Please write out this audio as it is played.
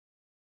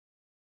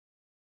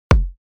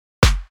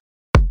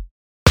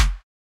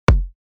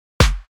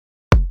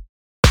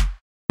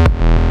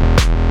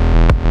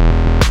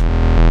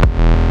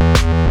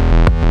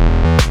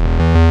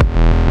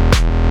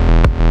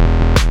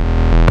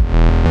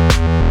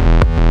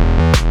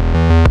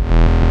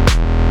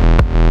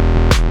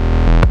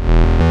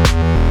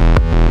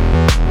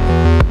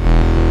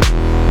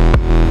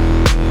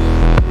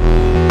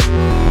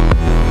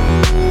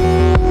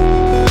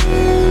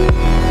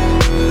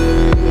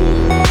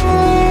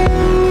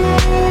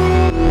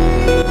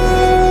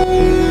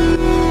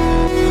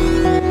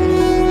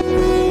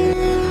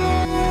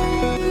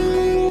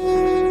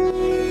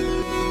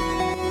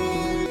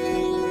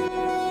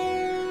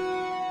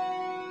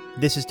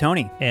This is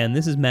Tony. And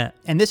this is Matt.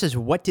 And this is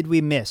What Did We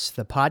Miss,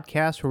 the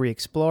podcast where we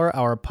explore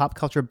our pop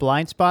culture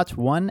blind spots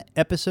one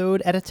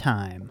episode at a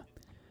time.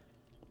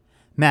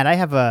 Matt, I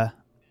have a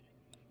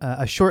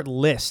short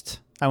list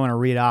I want to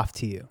read off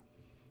to you.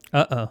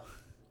 Uh-oh.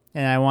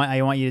 And I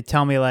want you to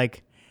tell me,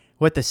 like,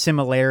 what the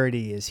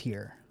similarity is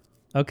here.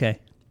 Okay.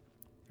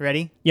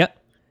 Ready? Yep.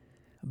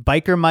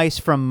 Biker Mice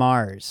from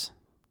Mars.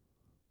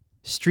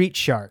 Street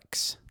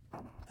Sharks.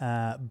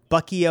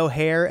 Bucky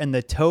O'Hare and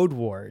the Toad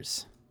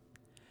Wars.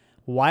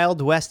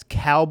 Wild West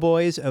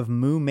Cowboys of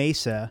Moo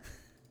Mesa.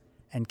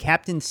 And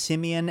Captain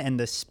Simeon and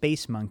the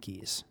Space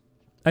Monkeys.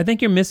 I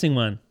think you're missing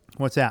one.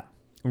 What's that?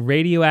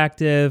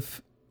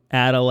 Radioactive,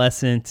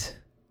 adolescent.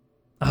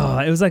 Oh,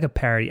 it was like a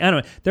parody. I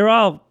don't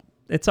know.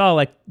 It's all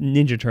like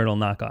Ninja Turtle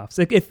knockoffs.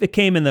 If it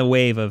came in the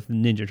wave of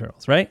Ninja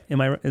Turtles, right? Am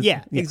I right?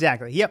 Yeah,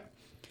 exactly. Yep.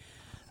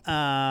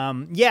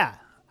 Yeah.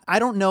 I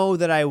don't know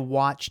that I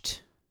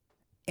watched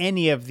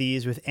any of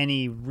these with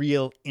any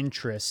real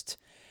interest.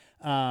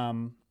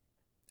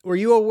 Were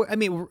you aware? I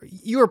mean,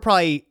 you were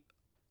probably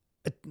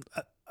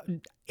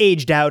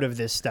aged out of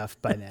this stuff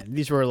by then.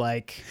 These were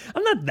like...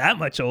 I'm not that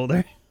much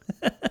older.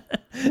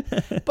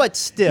 But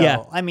still,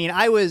 yeah. I mean,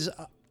 I was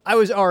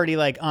already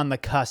like on the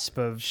cusp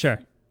of... Sure.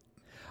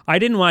 I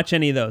didn't watch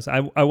any of those.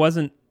 I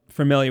wasn't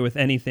familiar with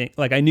anything.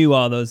 Like, I knew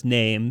all those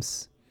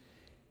names,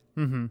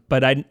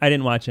 but I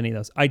didn't watch any of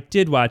those. I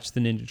did watch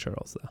the Ninja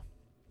Turtles, though.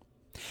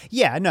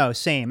 Yeah, no,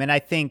 same. And I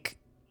think,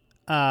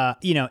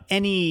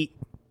 any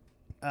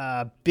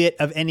bit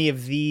of any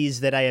of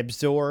these that I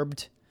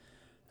absorbed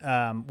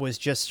was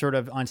just sort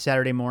of on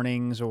Saturday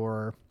mornings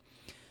or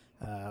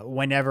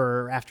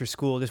whenever after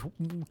school, just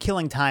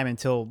killing time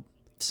until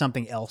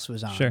something else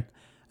was on. Sure.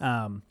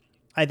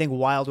 I think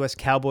Wild West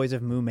Cowboys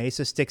of Moo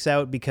Mesa sticks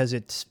out because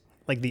it's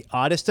like the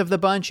oddest of the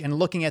bunch. And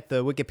looking at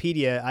the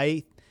Wikipedia,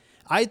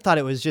 I thought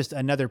it was just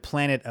another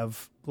planet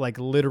of like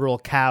literal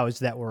cows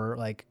that were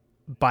like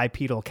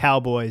bipedal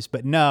cowboys.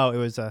 But no, it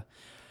was a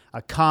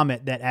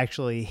comet that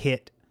actually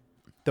hit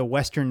the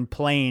western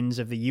plains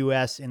of the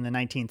U.S. in the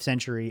 19th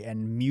century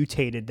and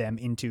mutated them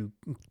into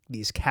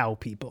these cow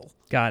people.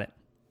 Got it.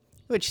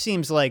 Which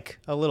seems like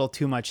a little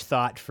too much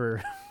thought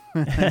for...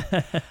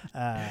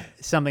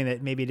 something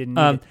that maybe didn't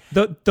need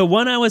it. The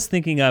one I was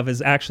thinking of is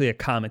actually a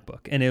comic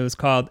book, and it was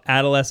called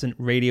Adolescent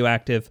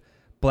Radioactive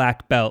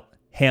Black Belt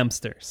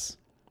Hamsters.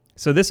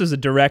 So this was a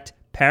direct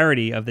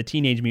parody of the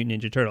Teenage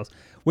Mutant Ninja Turtles,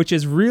 which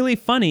is really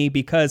funny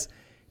because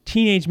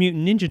Teenage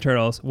Mutant Ninja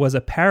Turtles was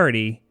a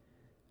parody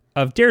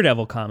of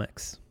Daredevil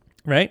comics,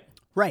 right?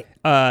 Right.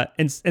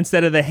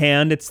 Instead of the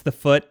hand, it's the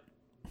foot,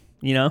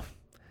 you know?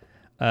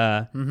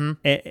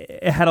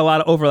 It had a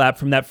lot of overlap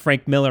from that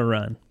Frank Miller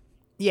run.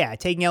 Yeah,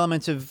 taking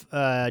elements of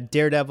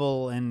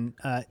Daredevil and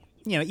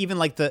even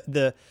like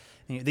the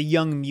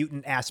young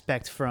mutant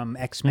aspect from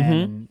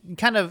X-Men, and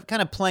kind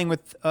of playing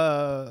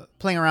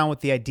around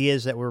with the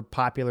ideas that were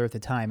popular at the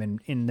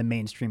time in the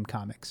mainstream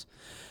comics.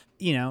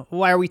 You know,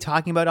 why are we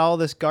talking about all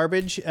this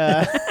garbage?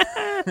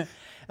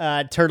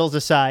 Turtles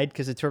aside,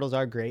 because the Turtles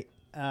are great.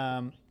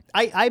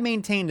 I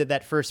maintain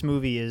that first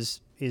movie is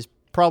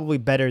probably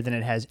better than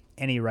it has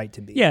any right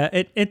to be. Yeah,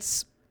 it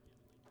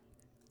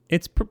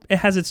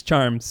has its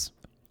charms.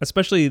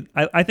 Especially,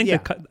 I think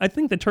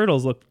the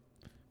Turtles look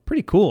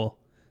pretty cool.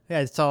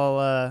 Yeah, it's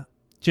all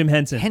Jim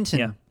Henson.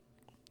 Henson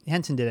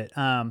did it.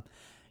 And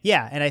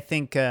I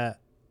think the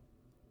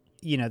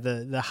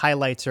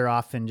highlights are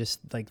often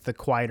just like the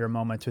quieter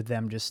moments with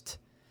them. Just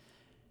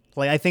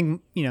like I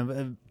think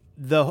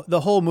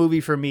the whole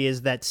movie for me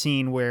is that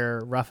scene where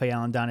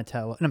Raphael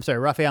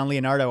and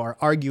Leonardo are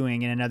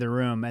arguing in another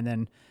room, and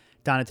then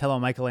Donatello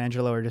and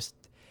Michelangelo are just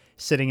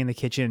sitting in the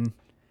kitchen,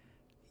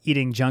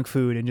 eating junk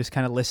food and just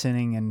kind of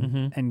listening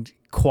and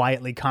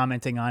quietly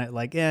commenting on it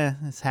like,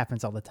 this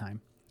happens all the time.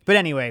 But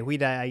anyway,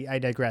 I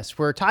digress.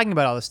 We're talking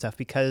about all this stuff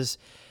because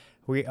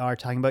we are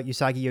talking about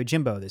Usagi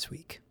Yojimbo this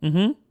week.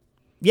 Mm-hmm.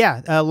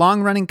 Yeah, a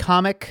long-running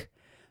comic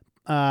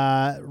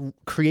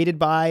created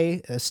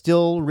by,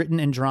 still written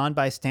and drawn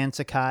by Stan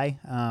Sakai.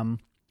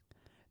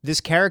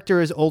 This character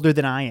is older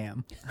than I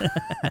am.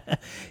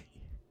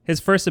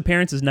 His first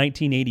appearance is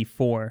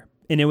 1984,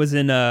 and it was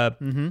in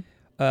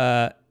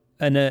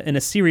in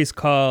a series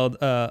called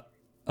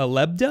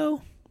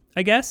Alebdo,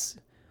 I guess.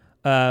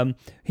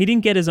 He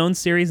didn't get his own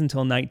series until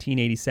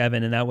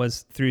 1987, and that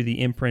was through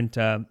the imprint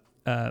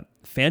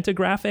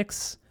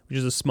Fantagraphics, which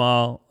is a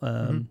small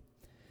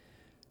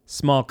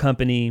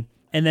company.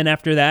 And then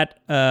after that,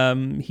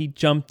 he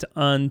jumped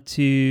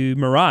onto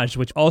Mirage,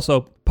 which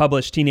also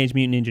published Teenage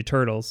Mutant Ninja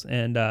Turtles,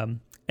 and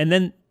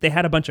then they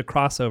had a bunch of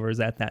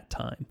crossovers at that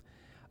time.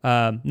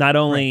 Not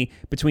only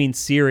between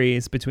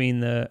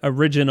the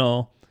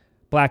original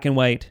black and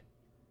white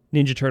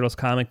Ninja Turtles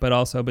comic, but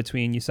also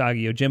between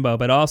Usagi Yojimbo,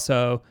 but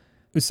also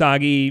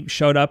Usagi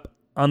showed up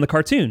on the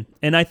cartoon.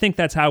 And I think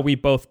that's how we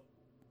both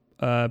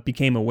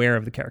became aware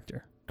of the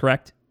character,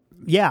 correct?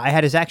 Yeah, I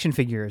had his action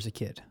figure as a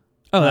kid.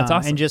 Oh, that's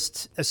awesome. And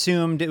just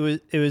assumed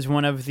it was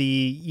one of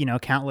the,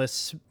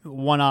 countless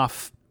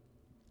one-off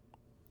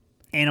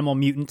animal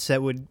mutants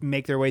that would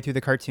make their way through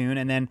the cartoon.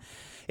 And then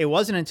it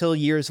wasn't until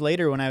years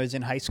later when I was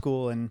in high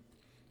school and,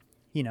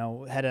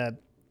 had a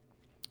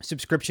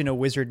subscription to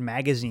Wizard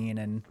magazine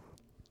and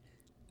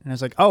I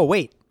was like, oh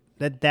wait,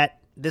 that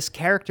this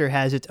character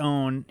has its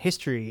own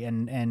history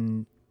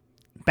and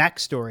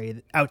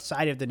backstory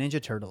outside of the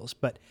Ninja Turtles.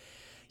 But,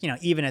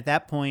 even at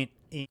that point,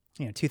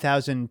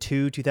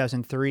 2002,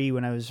 2003,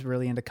 when I was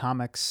really into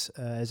comics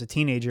as a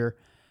teenager,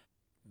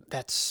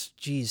 it's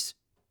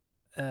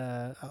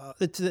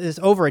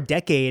over a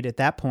decade at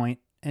that point,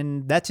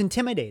 and that's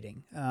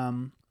intimidating.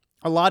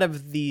 A lot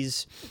of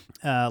these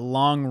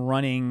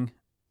long-running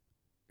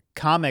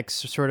comics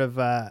sort of,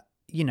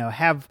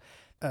 have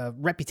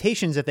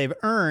reputations that they've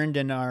earned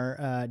and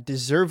are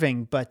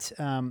deserving. But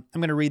I'm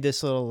going to read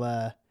this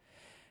little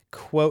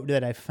quote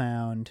that I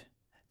found.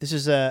 This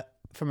is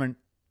from an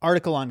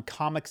article on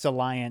Comics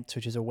Alliance,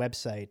 which is a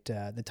website.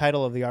 The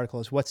title of the article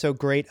is "What's So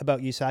Great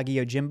About Usagi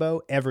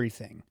Yojimbo?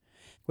 Everything."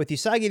 With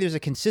Usagi, there's a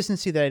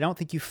consistency that I don't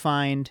think you'll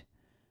find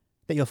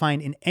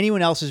in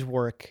anyone else's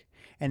work,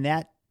 and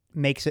that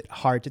makes it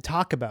hard to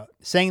talk about.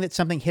 Saying that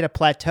something hit a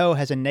plateau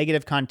has a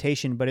negative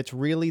connotation, but it's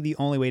really the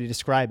only way to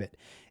describe it.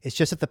 It's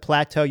just that the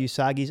plateau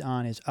Usagi's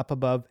on is up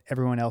above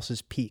everyone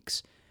else's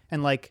peaks.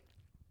 And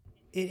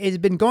it's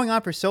been going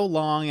on for so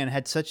long and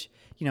had such,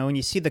 when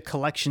you see the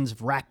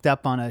collections racked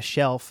up on a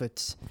shelf,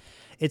 it's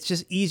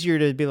just easier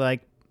to be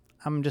like,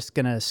 I'm just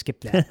going to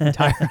skip that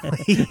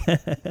entirely.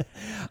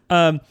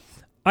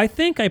 I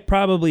think I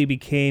probably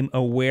became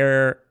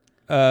aware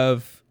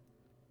of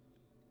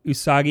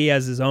Usagi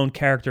as his own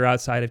character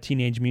outside of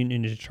Teenage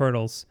Mutant Ninja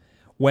Turtles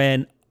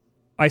when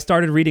I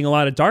started reading a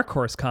lot of Dark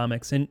Horse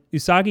comics, and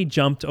Usagi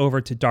jumped over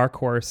to Dark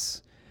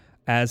Horse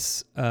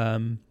as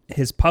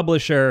his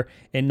publisher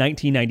in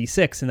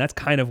 1996, and that's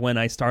kind of when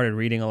I started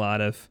reading a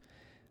lot of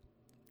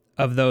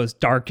those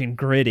dark and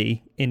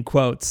gritty, in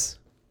quotes,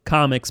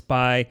 comics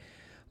by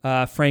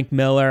Frank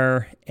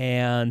Miller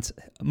and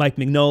Mike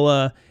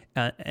Mignola,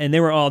 and they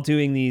were all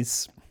doing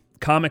these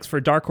comics for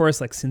Dark Horse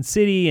like Sin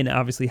City and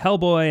obviously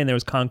Hellboy, and there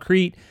was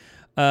Concrete.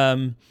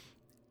 And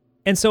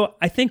so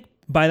I think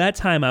by that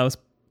time I was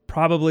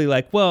probably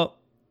like, well,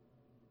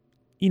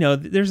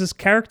 there's this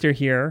character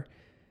here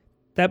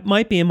that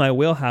might be in my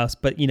wheelhouse,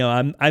 but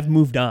I've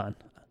moved on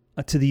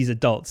to these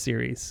adult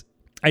series.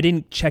 I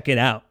didn't check it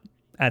out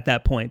at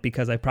that point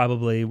because I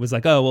probably was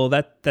like, oh,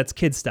 well, that's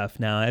kid stuff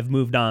now. I've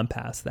moved on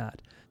past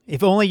that.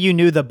 If only you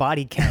knew the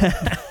body count.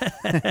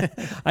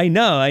 I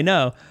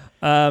know.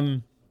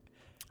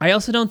 I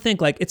also don't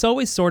think it's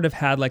always sort of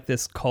had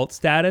this cult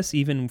status,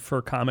 even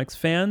for comics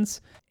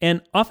fans.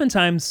 And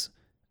oftentimes,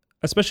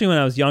 especially when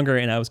I was younger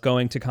and I was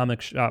going to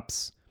comic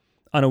shops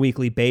on a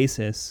weekly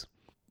basis,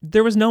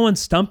 there was no one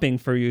stumping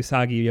for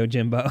Usagi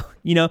Yojimbo.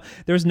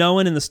 There was no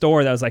one in the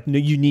store that was like, no,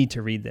 you need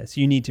to read this.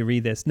 You need to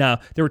read this. Now,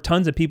 there were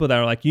tons of people that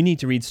were like, you need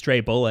to read Stray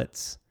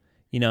Bullets,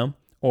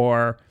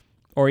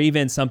 or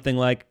even something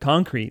like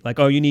Concrete, like,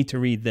 oh, you need to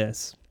read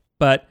this.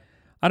 But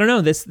I don't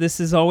know. This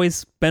has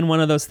always been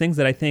one of those things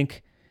that I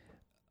think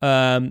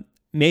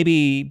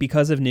maybe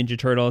because of Ninja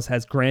Turtles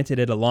has granted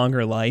it a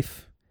longer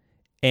life,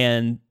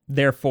 and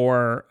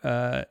therefore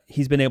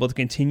he's been able to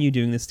continue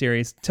doing this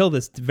series till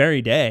this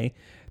very day.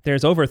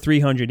 There's over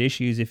 300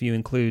 issues if you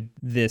include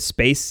the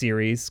Space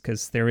series,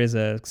 because there is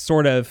a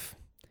sort of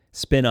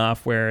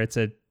spin-off where it's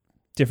a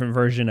different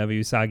version of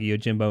Usagi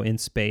Yojimbo in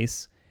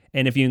space.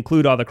 And if you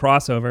include all the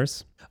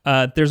crossovers,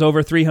 there's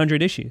over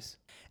 300 issues.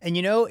 And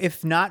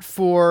if not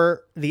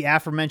for the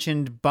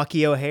aforementioned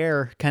Bucky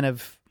O'Hare kind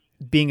of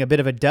being a bit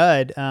of a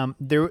dud,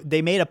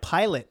 they made a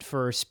pilot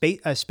for a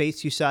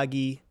Space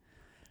Usagi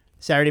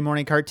Saturday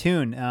morning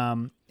cartoon.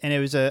 And it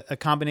was a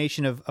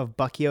combination of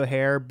Bucky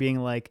O'Hare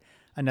being like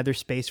another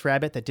space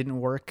rabbit that didn't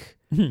work.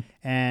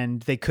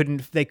 And they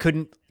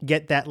couldn't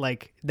get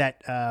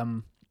that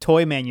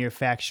toy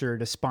manufacturer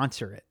to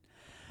sponsor it.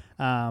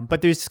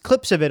 But there's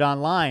clips of it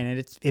online,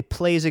 and it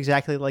plays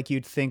exactly like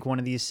you'd think one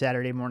of these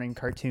Saturday morning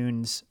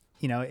cartoons.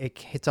 It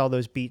hits all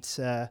those beats.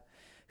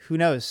 Who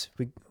knows?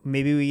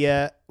 Maybe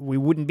we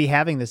wouldn't be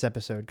having this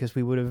episode because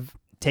we would have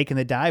taken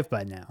the dive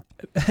by now.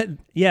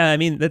 Yeah, I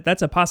mean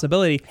that's a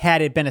possibility.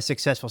 Had it been a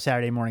successful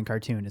Saturday morning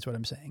cartoon, is what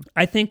I'm saying.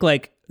 I think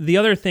the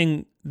other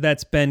thing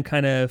that's been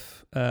kind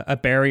of a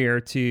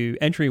barrier to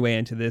entryway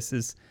into this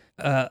is,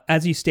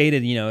 as you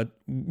stated,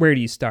 where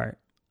do you start?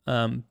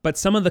 But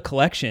some of the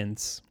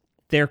collections,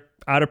 they're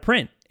out of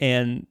print.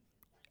 And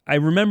I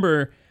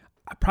remember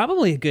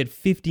probably a good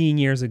 15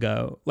 years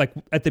ago,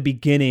 at the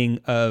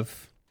beginning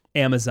of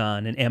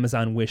Amazon and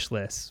Amazon wish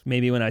lists,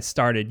 maybe when I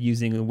started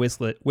using a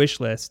wish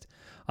list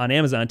on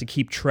Amazon to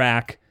keep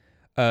track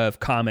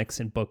of comics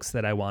and books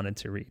that I wanted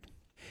to read.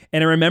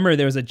 And I remember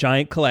there was a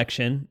giant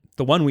collection,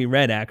 the one we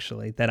read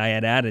actually, that I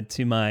had added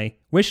to my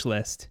wish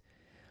list.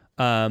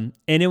 And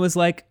it was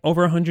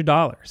over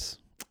 $100.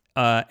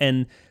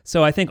 And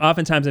so I think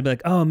oftentimes I'd be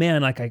like, oh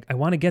man, I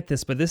want to get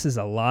this, but this is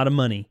a lot of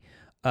money.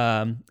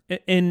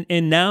 And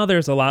now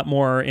there's a lot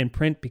more in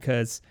print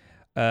because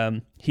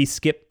he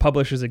skipped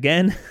publishers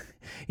again.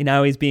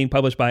 Now he's being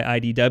published by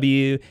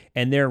IDW,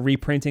 and they're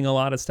reprinting a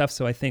lot of stuff.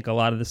 So I think a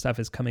lot of the stuff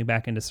is coming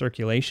back into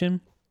circulation.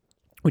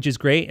 which is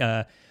great.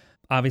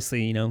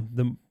 Obviously,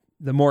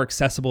 the more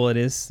accessible it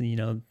is,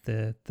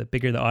 the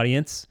bigger the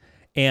audience.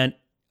 And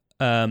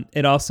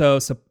it also,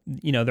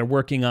 they're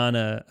working on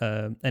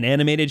an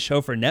animated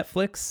show for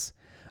Netflix,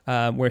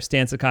 where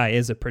Stan Sakai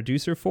is a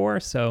producer for.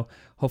 So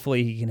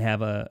hopefully he can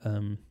have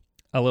a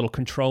little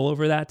control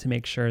over that to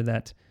make sure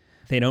that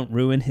they don't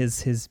ruin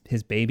his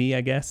baby,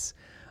 I guess.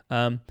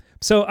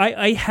 So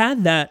I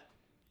had that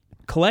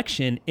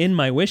collection in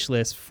my wish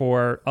list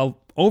for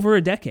over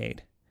a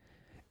decade.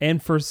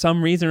 And for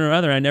some reason or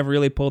other, I never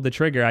really pulled the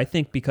trigger. I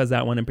think because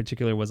that one in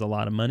particular was a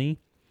lot of money,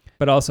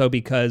 but also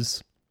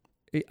because,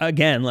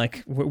 again,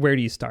 like, where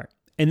do you start?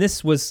 And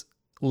this was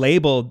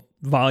labeled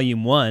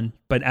Volume 1,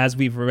 but as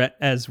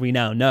we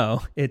now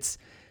know, it's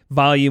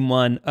Volume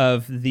 1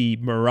 of the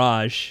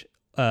Mirage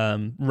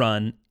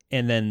run,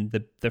 and then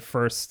the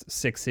first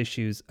 6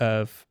 issues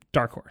of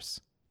Dark Horse.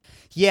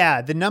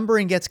 Yeah, the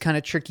numbering gets kind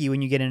of tricky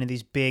when you get into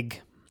these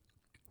big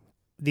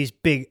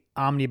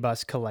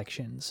omnibus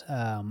collections.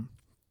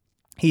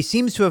 He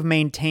seems to have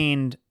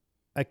maintained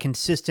a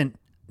consistent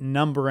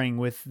numbering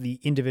with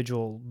the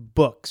individual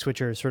books, which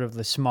are sort of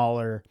the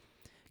smaller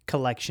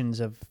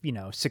collections of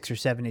 6 or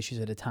 7 issues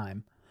at a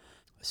time.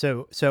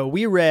 So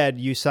we read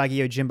Usagi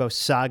Yojimbo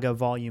Saga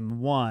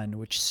Volume 1,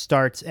 which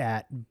starts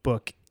at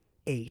book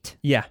 8.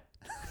 Yeah.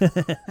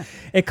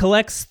 It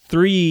collects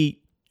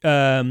 3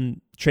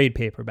 trade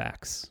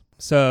paperbacks.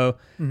 So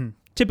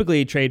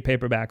typically trade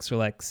paperbacks are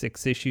like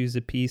 6 issues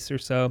a piece or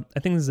so. I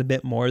think this is a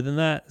bit more than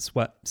that. It's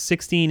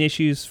 16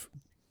 issues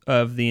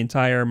of the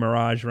entire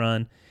Mirage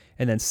run,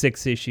 and then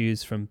 6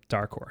 issues from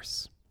Dark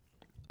Horse.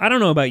 I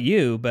don't know about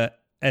you, but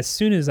as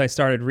soon as I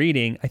started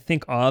reading, I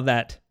think all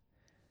that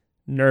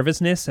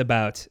nervousness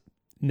about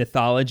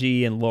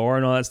mythology and lore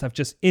and all that stuff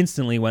just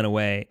instantly went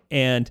away.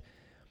 And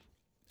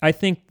I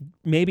think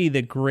maybe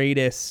the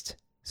greatest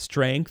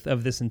strength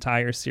of this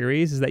entire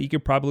series is that you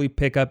could probably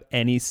pick up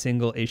any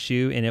single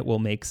issue and it will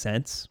make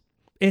sense.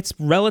 It's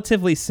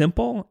relatively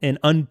simple and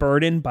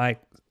unburdened by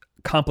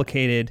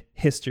complicated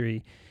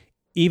history,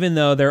 even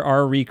though there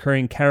are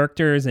recurring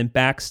characters and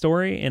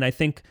backstory. And I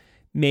think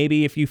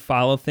maybe if you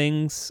follow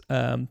things,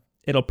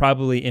 it'll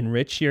probably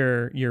enrich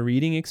your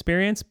reading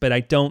experience, but I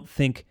don't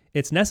think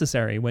it's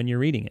necessary when you're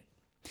reading it.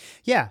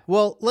 Yeah,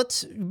 well,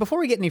 before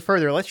we get any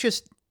further, let's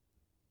just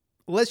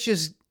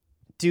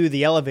do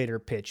the elevator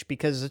pitch,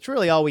 because it's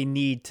really all we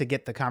need to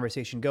get the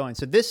conversation going.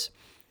 So this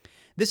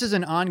is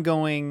an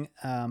ongoing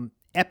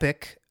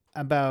epic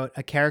about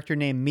a character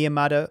named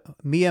Miyamoto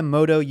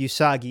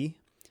Usagi,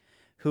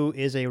 who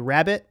is a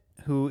rabbit,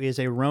 who is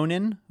a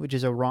ronin, which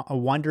is a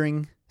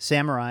wandering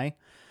samurai,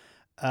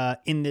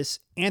 in this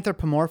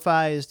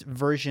anthropomorphized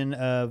version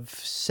of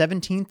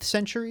 17th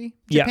century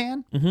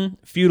Japan. Yeah. Mm-hmm.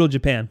 Feudal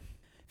Japan.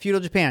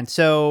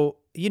 So,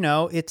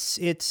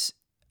 it's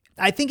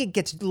I think it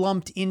gets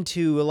lumped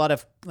into a lot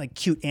of like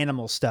cute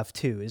animal stuff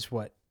too, is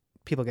what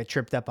people get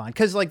tripped up on.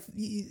 Because like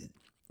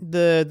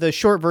the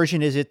short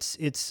version is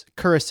it's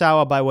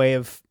Kurosawa by way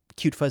of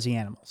cute fuzzy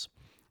animals,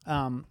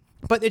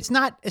 but it's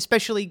not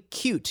especially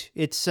cute.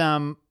 It's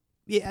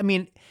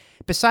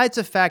besides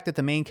the fact that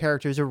the main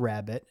character is a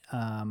rabbit,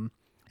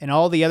 and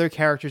all the other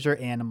characters are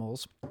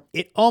animals,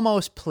 it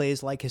almost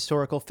plays like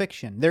historical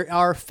fiction. There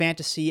are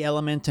fantasy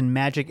elements and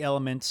magic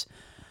elements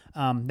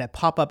that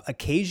pop up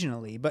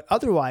occasionally, but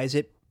otherwise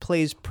it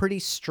plays pretty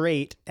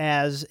straight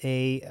as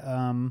a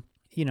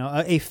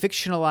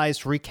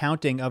fictionalized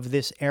recounting of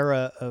this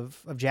era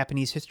of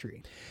Japanese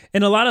history.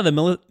 And a lot of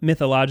the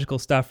mythological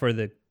stuff, where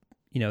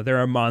there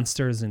are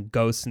monsters and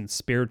ghosts and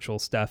spiritual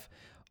stuff,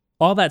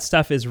 all that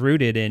stuff is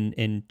rooted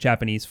in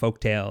Japanese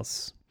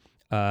folktales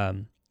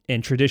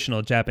and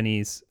traditional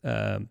Japanese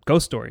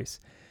ghost stories.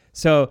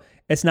 So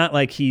it's not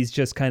like he's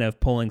just kind of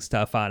pulling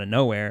stuff out of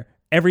nowhere.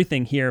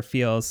 Everything here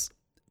feels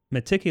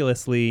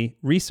meticulously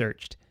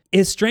researched.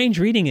 It's strange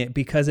reading it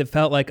because it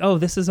felt like, oh,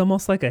 this is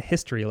almost like a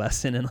history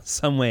lesson in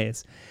some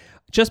ways.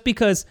 Just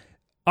because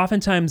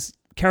oftentimes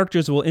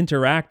characters will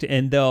interact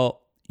and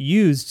they'll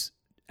use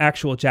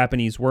actual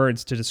Japanese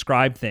words to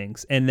describe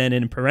things. And then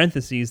in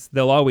parentheses,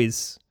 they'll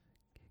always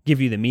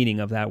give you the meaning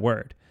of that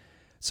word.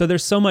 So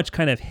there's so much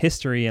kind of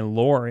history and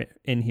lore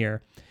in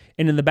here.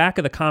 And in the back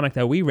of the comic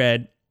that we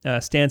read,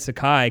 Stan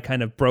Sakai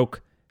kind of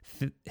broke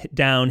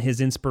down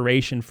his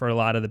inspiration for a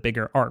lot of the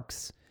bigger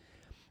arcs.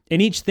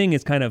 And each thing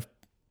is kind of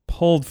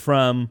pulled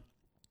from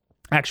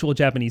actual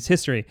Japanese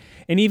history.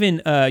 And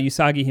even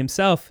Usagi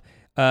himself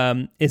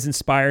is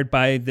inspired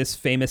by this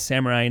famous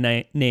samurai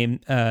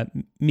named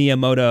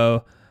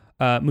Miyamoto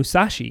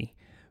Musashi,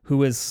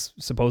 who has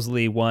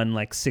supposedly won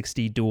like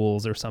 60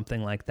 duels or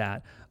something like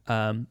that.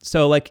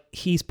 So like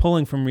he's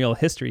pulling from real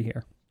history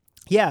here.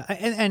 Yeah,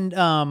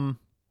 and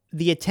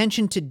the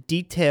attention to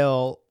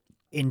detail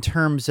in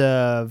terms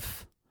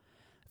of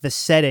the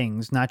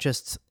settings, not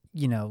just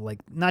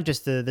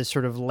the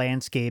sort of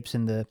landscapes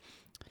and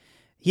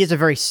he has a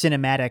very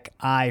cinematic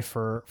eye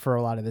for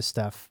a lot of this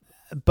stuff.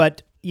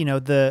 But,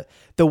 the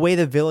way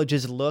the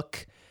villages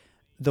look,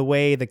 the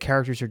way the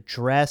characters are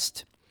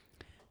dressed,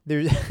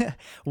 There's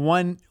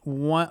one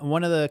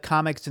of the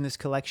comics in this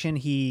collection.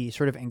 He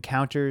sort of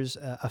encounters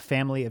a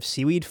family of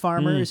seaweed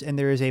farmers, and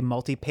there is a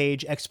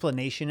multi-page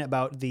explanation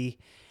about the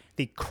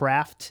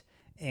craft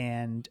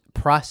and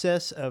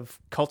process of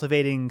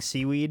cultivating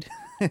seaweed.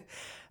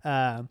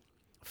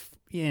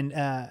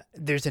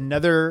 There's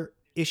another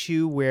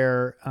issue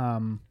where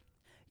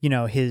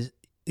his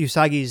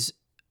Usagi's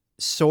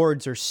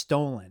swords are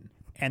stolen,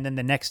 and then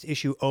the next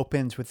issue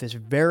opens with this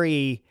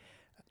very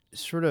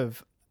sort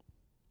of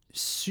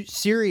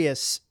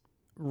serious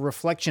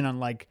reflection on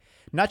like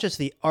not just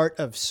the art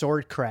of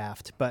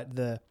swordcraft, but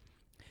the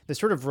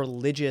sort of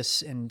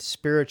religious and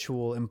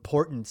spiritual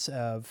importance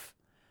of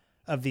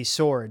these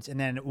swords. And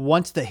then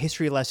once the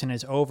history lesson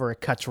is over,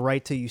 it cuts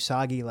right to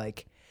Usagi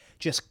like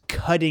just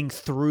cutting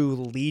through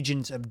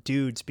legions of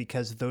dudes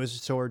because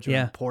those swords are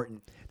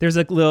important. There's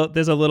a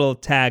little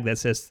tag that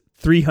says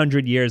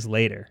 300 years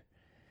later.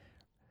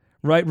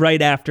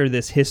 Right after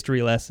this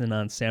history lesson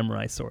on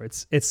samurai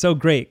swords. It's so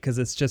great because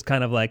it's just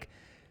kind of like,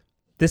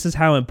 this is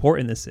how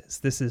important this is.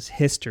 This is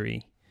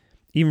history.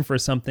 Even for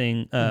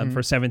something,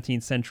 for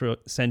 17th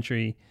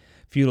century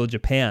feudal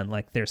Japan,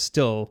 like there's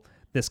still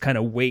this kind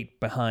of weight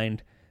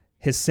behind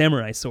his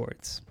samurai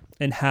swords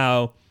and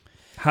how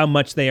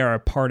much they are a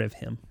part of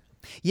him.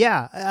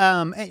 Yeah,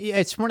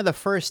 it's one of the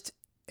first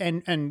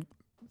and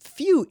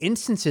few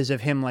instances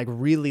of him like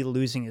really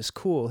losing his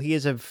cool. He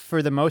is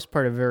for the most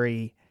part, a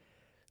very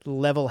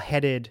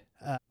level-headed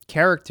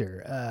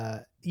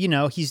character.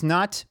 He's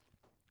not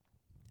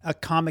a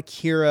comic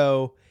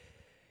hero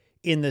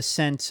in the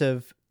sense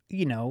of,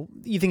 you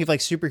think of like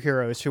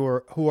superheroes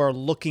who are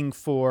looking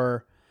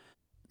for,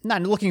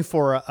 not looking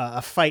for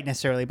a fight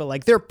necessarily, but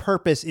like their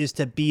purpose is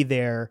to be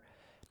there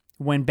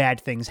when bad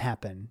things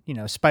happen.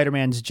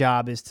 Spider-Man's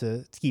job is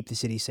to keep the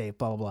city safe,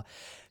 blah, blah, blah.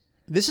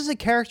 This is a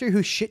character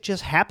who shit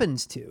just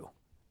happens to.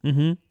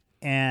 Mm-hmm.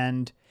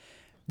 And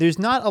there's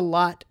not a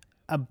lot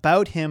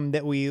about him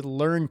that we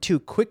learn too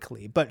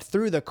quickly, but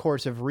through the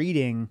course of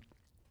reading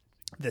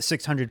the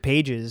 600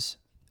 pages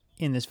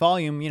in this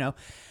volume,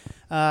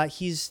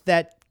 he's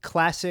that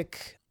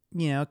classic,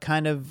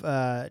 kind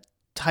of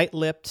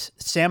tight-lipped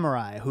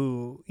samurai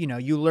who,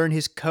 you learn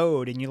his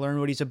code and you learn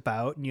what he's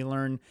about and you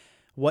learn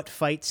what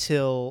fights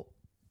he'll,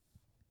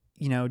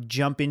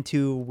 jump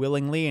into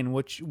willingly and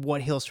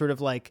what he'll sort of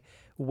like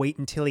wait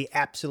until he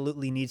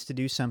absolutely needs to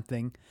do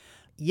something.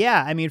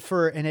 Yeah, I mean,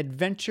 for an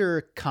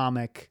adventure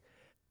comic,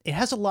 it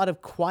has a lot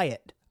of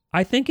quiet.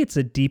 I think it's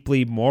a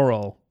deeply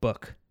moral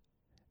book.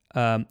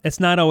 It's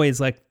not always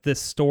like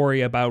this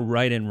story about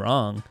right and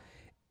wrong.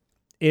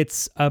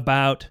 It's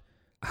about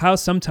how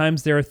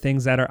sometimes there are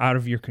things that are out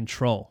of your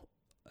control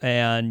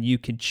and you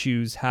can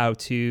choose how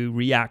to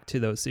react to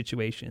those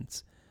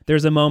situations.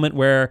 There's a moment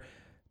where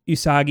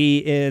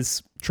Usagi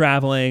is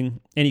traveling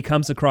and he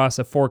comes across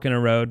a fork in a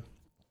road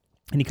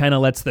and he kind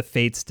of lets the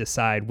fates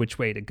decide which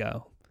way to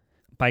go.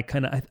 By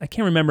kind of, I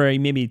can't remember,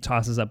 maybe he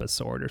tosses up a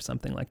sword or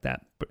something like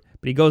that, but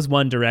he goes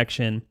one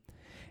direction.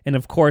 And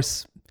of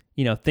course,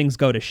 things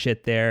go to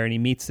shit there and he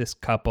meets this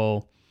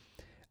couple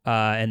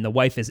and the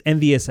wife is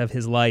envious of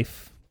his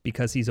life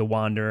because he's a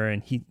wanderer,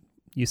 and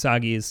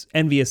Usagi is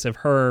envious of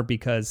her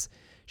because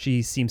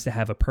she seems to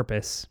have a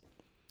purpose.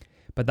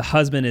 But the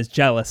husband is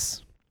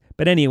jealous.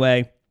 But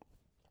anyway,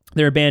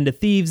 there are a band of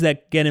thieves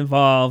that get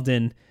involved,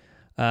 and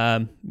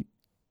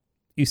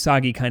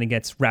Usagi kind of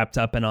gets wrapped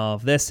up in all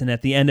of this. And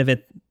at the end of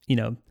it,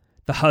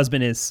 the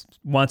husband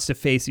wants to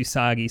face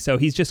Usagi. So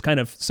he's just kind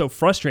of so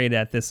frustrated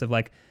at this of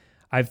like,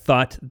 I've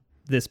thought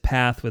this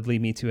path would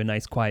lead me to a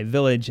nice quiet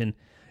village and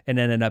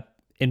ended up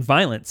in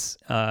violence.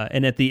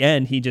 And at the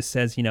end, he just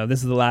says, this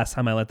is the last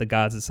time I let the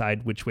gods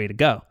decide which way to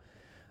go.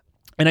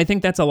 And I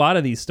think that's a lot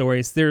of these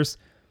stories.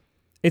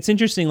 It's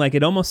interesting. Like,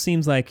 it almost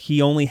seems like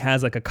he only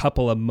has like a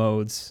couple of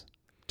modes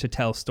to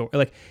tell story.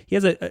 Like, he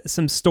has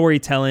some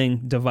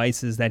storytelling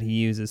devices that he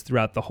uses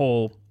throughout the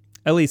whole,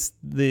 at least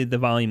the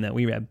volume that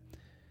we read.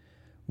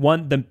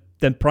 One,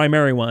 the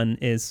primary one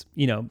is,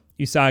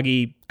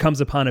 Usagi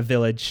comes upon a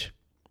village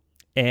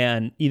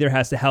and either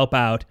has to help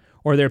out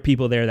or there are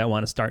people there that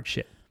want to start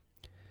shit.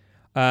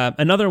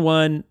 Another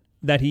one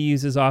that he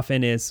uses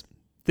often is,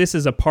 this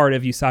is a part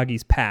of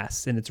Usagi's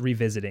past and it's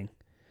revisiting.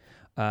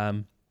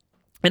 And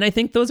I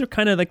think those are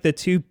kind of like the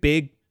two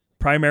big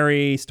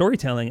primary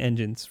storytelling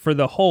engines for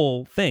the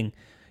whole thing.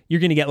 You're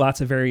going to get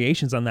lots of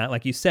variations on that.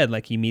 Like you said,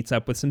 like he meets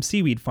up with some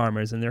seaweed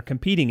farmers and they're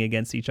competing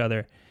against each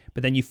other.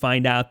 But then you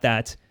find out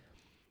that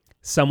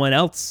someone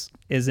else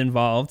is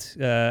involved,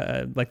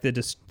 like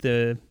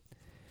the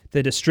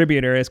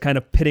distributor is kind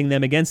of pitting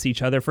them against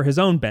each other for his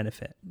own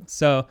benefit.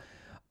 So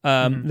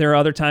there are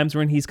other times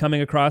when he's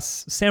coming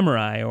across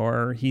samurai,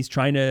 or he's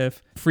trying to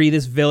free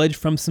this village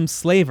from some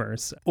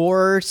slavers,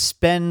 or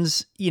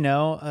spends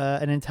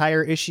an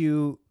entire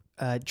issue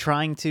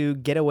trying to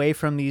get away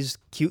from these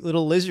cute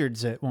little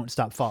lizards that won't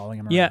stop following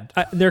him around.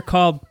 Yeah, they're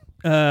called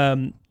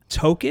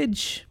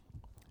tokage.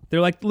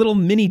 They're like little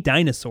mini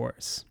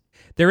dinosaurs.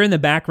 They're in the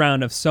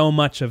background of so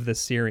much of the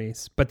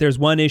series, but there's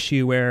one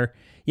issue where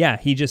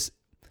he just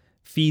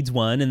feeds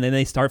one, and then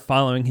they start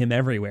following him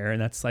everywhere,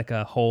 and that's like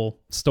a whole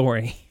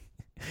story.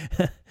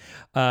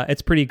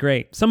 It's pretty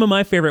great. Some of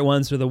my favorite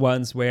ones are the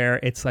ones where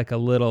it's like a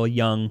little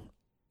young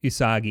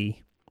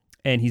Usagi,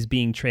 and he's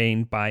being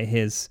trained by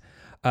his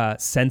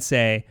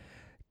sensei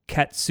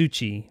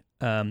Katsuchi,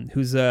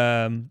 who's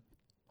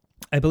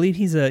I believe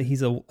he's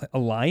a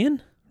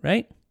lion,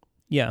 right?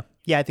 Yeah.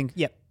 Yeah, I think.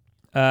 Yep.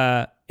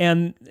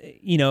 And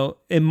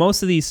in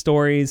most of these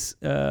stories,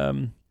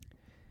 young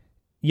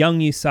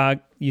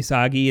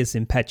Usagi is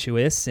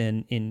impetuous,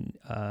 and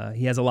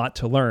he has a lot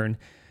to learn.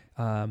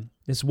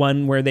 There's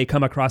one where they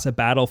come across a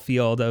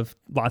battlefield of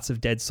lots of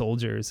dead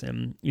soldiers,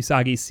 and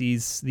Usagi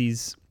sees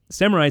these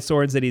samurai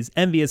swords that he's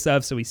envious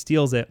of, so he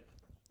steals it.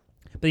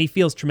 But he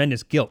feels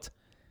tremendous guilt.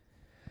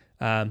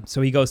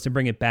 So he goes to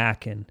bring it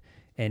back, and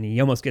he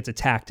almost gets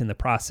attacked in the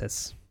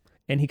process.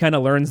 And he kind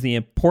of learns the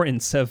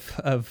importance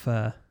of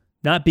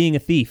not being a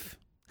thief.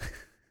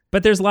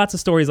 But there's lots of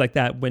stories like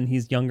that when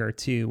he's younger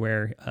too,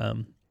 where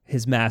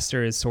his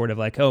master is sort of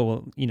like, oh,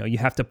 well, you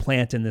have to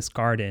plant in this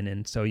garden.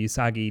 And so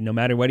Usagi, no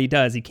matter what he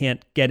does, he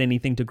can't get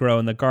anything to grow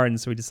in the garden.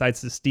 So he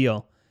decides to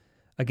steal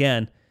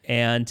again.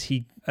 And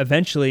he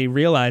eventually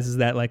realizes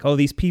that, like, oh,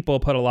 these people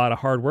put a lot of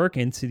hard work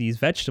into these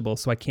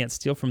vegetables, so I can't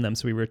steal from them.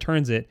 So he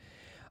returns it.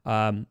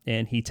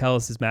 And he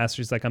tells his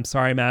master, he's like, I'm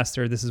sorry,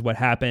 master, this is what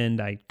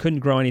happened. I couldn't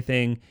grow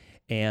anything,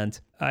 and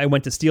I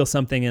went to steal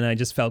something, and I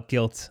just felt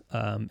guilt,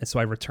 and so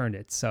I returned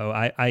it. So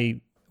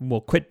I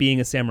will quit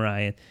being a samurai.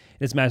 And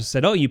his master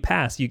said, oh, you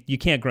passed. You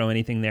can't grow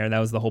anything there. That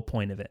was the whole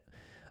point of it.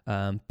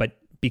 But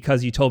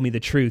because you told me the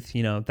truth,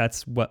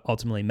 that's what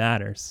ultimately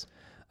matters.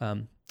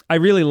 I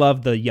really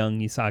love the young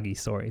Usagi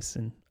stories,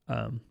 and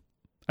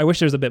I wish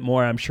there was a bit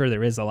more. I'm sure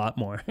there is a lot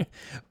more,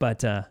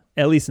 but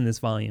at least in this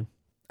volume.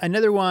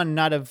 Another one,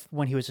 not of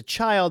when he was a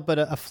child, but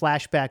a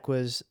flashback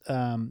was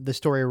the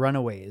story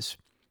Runaways,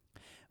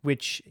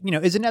 which,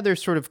 is another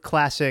sort of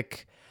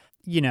classic,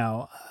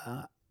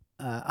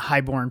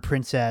 highborn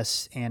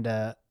princess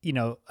and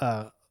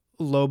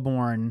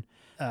lowborn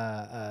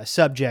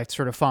subject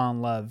sort of fall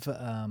in love.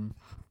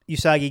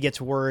 Usagi gets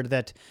word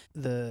that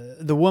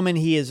the woman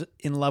he is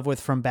in love with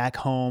from back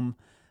home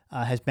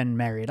has been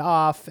married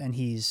off, and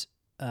he's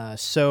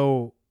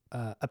so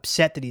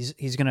upset that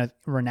he's going to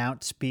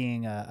renounce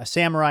being a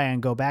samurai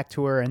and go back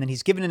to her. And then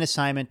he's given an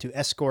assignment to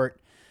escort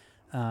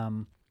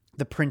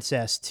the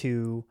princess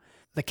to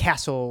the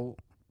castle,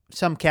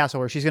 some castle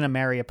where she's going to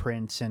marry a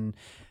prince and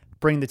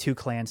bring the two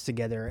clans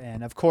together.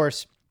 And of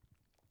course,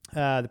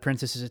 the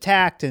princess is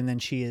attacked, and then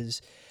she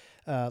is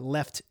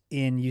left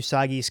in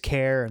Usagi's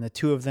care, and the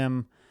two of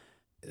them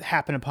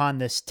happen upon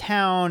this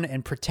town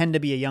and pretend to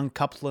be a young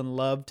couple in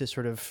love to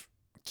sort of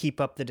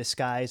keep up the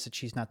disguise that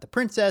she's not the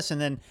princess,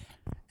 and then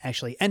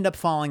actually end up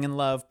falling in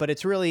love. But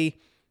it's really,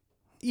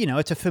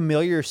 it's a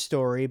familiar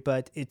story,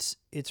 but it's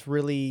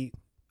really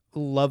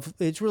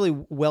it's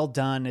really well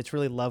done. It's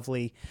really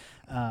lovely.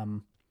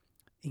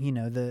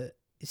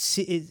 It's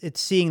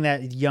seeing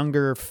that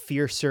younger,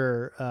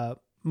 fiercer,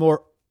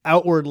 more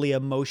outwardly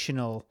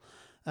emotional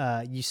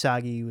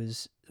Usagi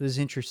was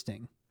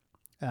interesting.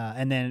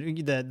 And then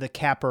the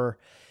capper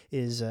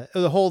is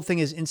the whole thing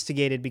is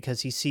instigated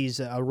because he sees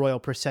a royal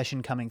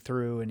procession coming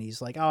through, and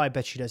he's like, oh, I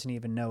bet she doesn't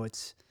even know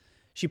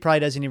she probably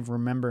doesn't even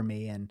remember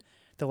me. And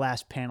the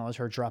last panel is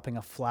her dropping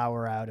a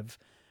flower out of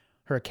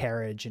her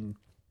carriage, and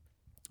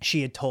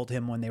she had told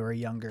him when they were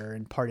younger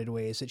and parted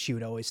ways that she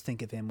would always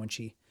think of him when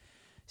she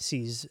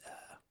sees,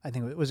 I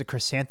think it was a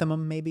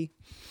chrysanthemum maybe.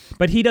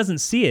 But he doesn't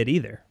see it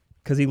either,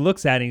 because he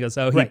looks at it and he goes,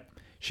 oh, right.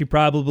 She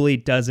probably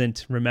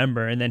doesn't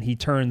remember. And then he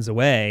turns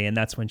away, and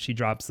that's when she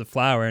drops the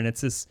flower. And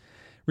it's this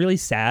really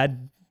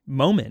sad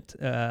moment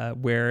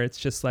where it's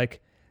just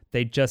like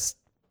they just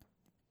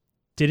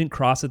didn't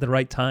cross at the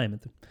right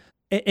time.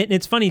 And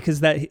it's funny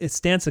because that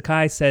Stan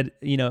Sakai said,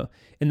 in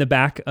the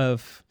back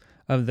of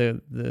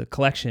the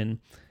collection,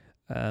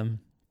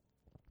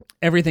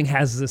 everything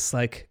has this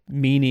like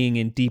meaning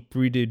and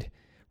deep-rooted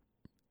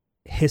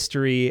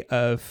history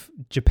of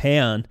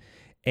Japan.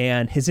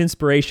 And his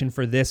inspiration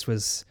for this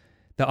was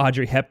the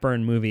Audrey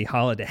Hepburn movie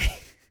Holiday,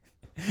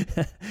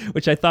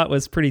 which I thought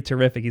was pretty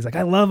terrific. He's like,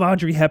 I love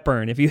Audrey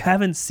Hepburn. If you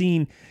haven't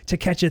seen To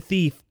Catch a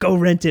Thief, go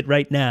rent it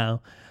right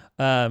now.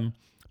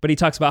 But he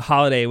talks about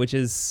Holiday, which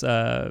is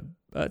a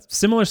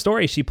similar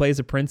story. She plays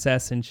a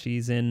princess, and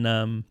she's in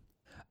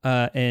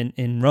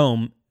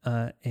Rome,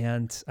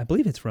 and I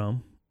believe it's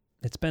Rome.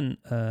 It's been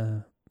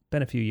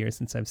a few years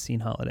since I've seen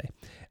Holiday,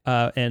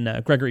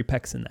 and Gregory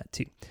Peck's in that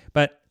too.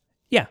 But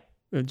yeah,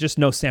 just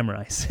no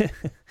samurais.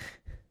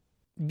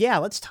 Yeah,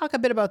 let's talk a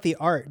bit about the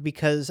art,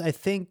 because I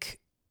think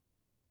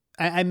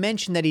I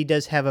mentioned that he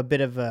does have a bit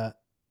of a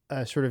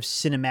sort of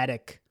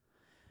cinematic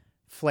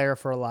flair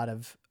for a lot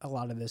of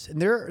this,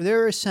 and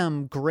there are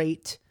some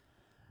great,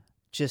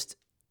 just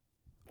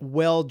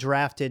well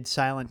drafted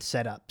silent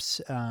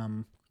setups.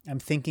 I'm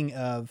thinking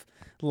of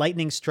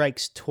Lightning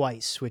Strikes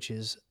Twice, which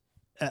is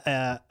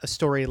a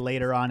story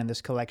later on in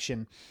this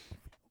collection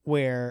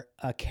where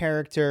a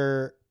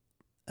character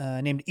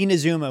named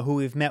Inazuma, who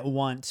we've met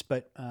once,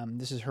 but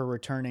this is her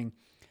returning,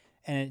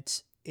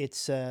 and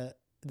It's the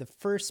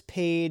first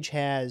page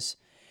has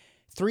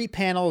 3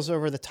 panels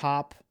over the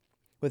top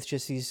with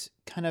just these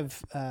kind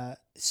of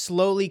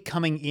slowly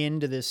coming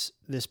into this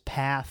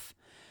path,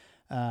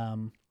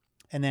 and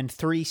then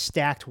 3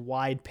 stacked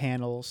wide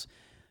panels,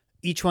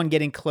 each one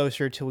getting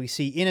closer till we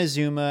see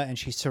Inazuma, and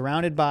she's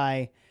surrounded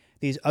by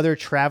these other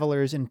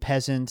travelers and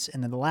peasants.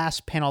 And then the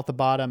last panel at the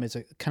bottom is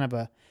a kind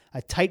of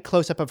a tight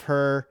close-up of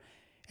her,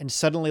 and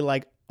suddenly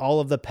like all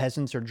of the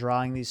peasants are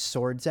drawing these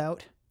swords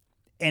out.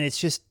 And it's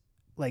just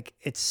like,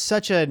 it's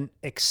such an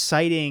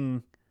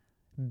exciting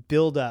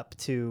build up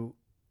to,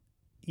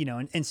 you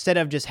know, instead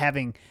of just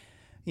having,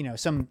 you know,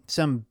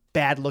 some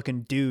bad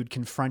looking dude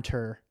confront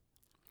her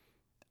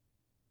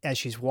as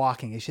she's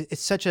walking.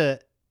 It's such a,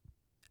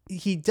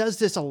 he does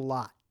this a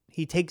lot.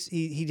 He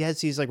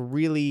has these like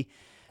really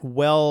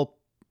well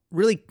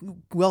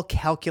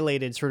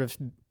calculated sort of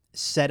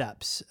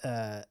setups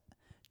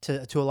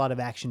to a lot of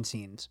action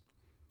scenes,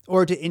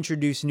 or to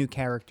introduce new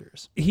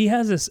characters. He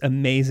has this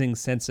amazing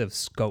sense of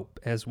scope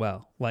as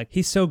well. Like,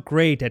 he's so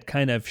great at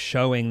kind of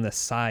showing the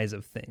size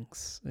of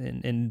things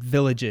and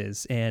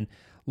villages and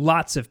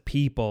lots of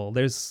people.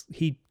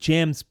 He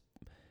jams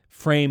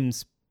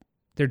frames.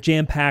 They're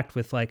jam-packed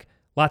with like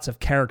lots of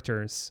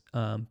characters,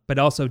 but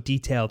also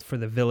detailed for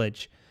the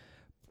village.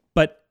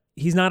 But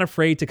he's not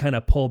afraid to kind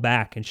of pull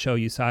back and show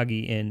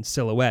Usagi in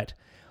silhouette.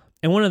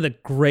 And one of the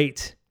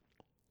great,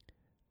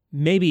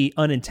 maybe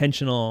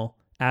unintentional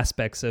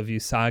aspects of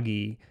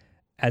Usagi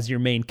as your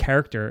main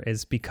character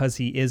is because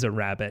he is a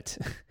rabbit.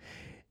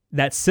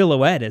 That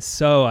silhouette is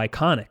so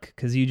iconic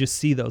because you just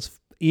see those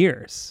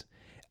ears.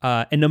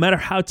 And no matter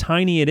how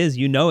tiny it is,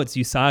 you know it's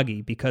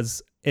Usagi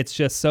because it's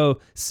just so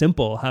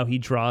simple how he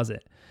draws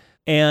it.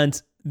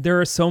 And there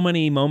are so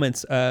many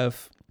moments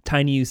of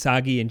tiny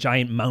Usagi in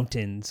giant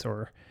mountains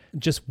or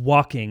just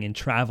walking and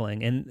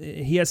traveling. And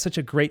he has such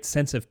a great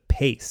sense of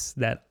pace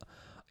that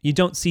you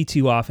don't see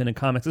too often in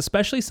comics,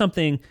 especially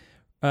something.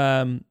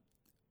 Well,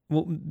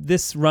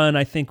 this run,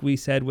 I think we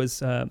said,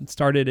 was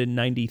started in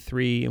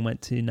 93 and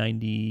went to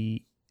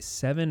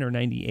 97 or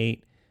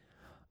 98.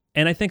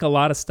 And I think a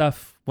lot of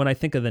stuff, when I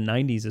think of the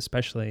 90s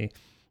especially,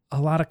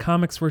 a lot of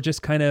comics were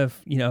just kind of,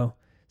 you know,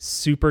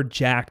 super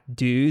jacked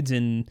dudes,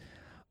 and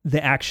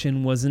the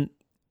action wasn't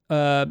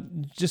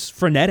just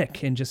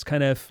frenetic and just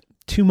kind of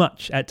too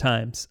much at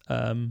times.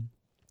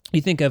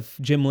 You think of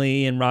Jim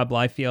Lee and Rob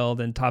Liefeld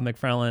and Todd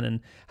McFarlane and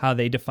how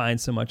they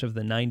defined so much of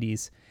the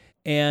 90s.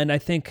 And I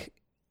think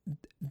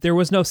there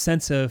was no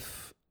sense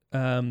of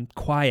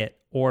quiet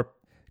or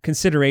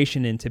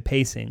consideration into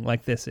pacing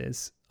like this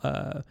is.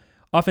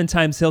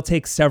 Oftentimes he'll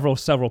take several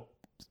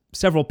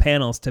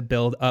panels to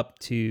build up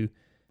to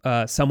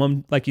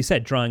someone, like you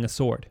said, drawing a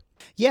sword.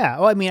 Yeah.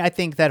 Well, I mean, I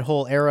think that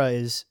whole era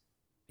is,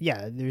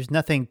 there's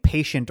nothing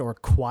patient or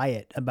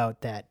quiet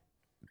about that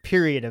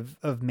period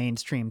of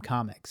mainstream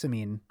comics. I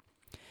mean,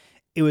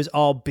 it was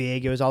all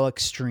big. It was all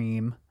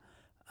extreme.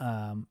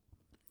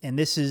 And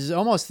this is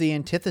almost the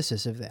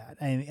antithesis of that.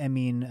 I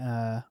mean,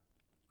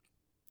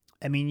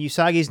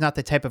 Usagi's not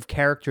the type of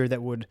character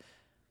that would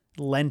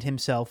lend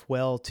himself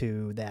well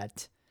to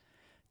that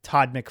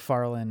Todd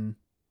McFarlane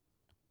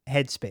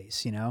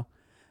headspace, you know?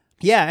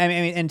 Yeah, I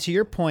mean, and to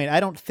your point, I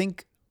don't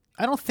think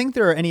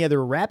there are any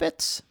other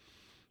rabbits.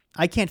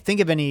 I can't think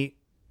of any,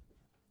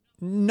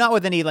 not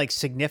with any like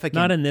significant,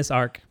 not in this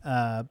arc,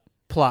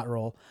 plot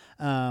role.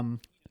 And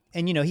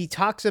you know, he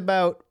talks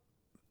about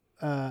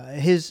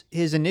his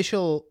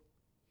initial,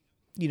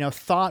 you know,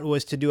 thought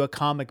was to do a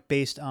comic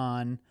based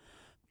on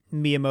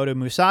Miyamoto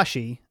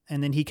Musashi,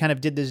 and then he kind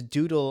of did this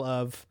doodle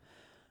of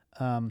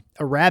a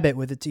rabbit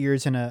with its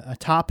ears in a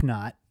top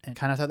knot, and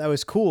kind of thought that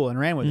was cool and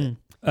ran with it.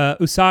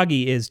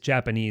 Usagi is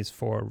Japanese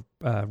for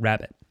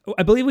rabbit.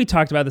 I believe we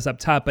talked about this up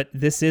top, but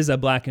this is a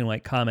black and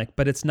white comic,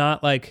 but it's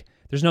not like,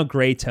 there's no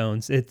gray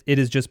tones. It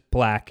is just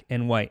black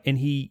and white, and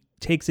he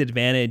takes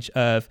advantage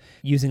of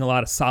using a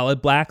lot of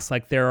solid blacks.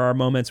 Like, there are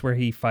moments where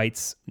he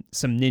fights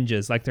some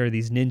ninjas, like there are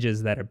these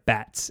ninjas that are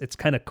bats. It's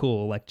kind of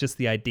cool, like just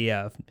the idea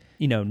of,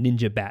 you know,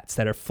 ninja bats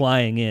that are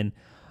flying in.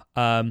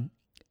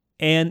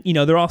 And, you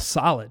know, they're all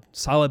solid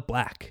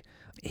black.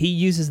 He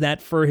uses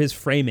that for his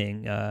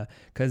framing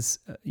because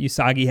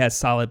Usagi has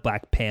solid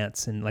black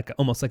pants and like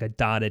almost like a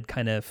dotted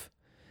kind of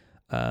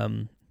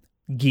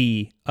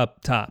gi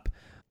up top.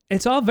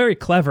 It's all very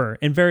clever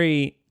and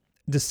very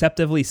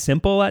deceptively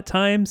simple at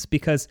times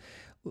because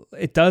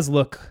it does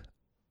look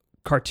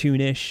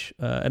cartoonish.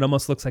 It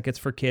almost looks like it's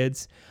for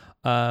kids.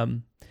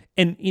 And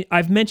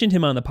I've mentioned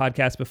him on the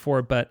podcast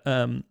before, but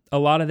a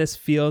lot of this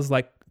feels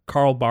like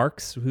Carl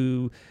Barks,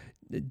 who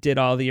did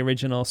all the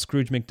original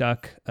Scrooge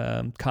McDuck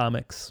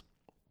comics,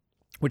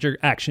 which are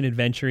action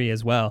adventure-y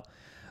as well.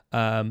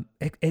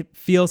 It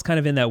feels kind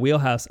of in that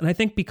wheelhouse. And I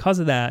think because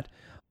of that,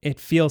 it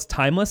feels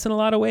timeless in a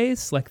lot of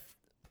ways. Like,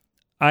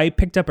 I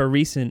picked up a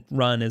recent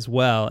run as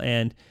well,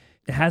 and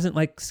it hasn't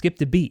like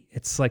skipped a beat.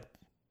 It's like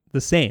the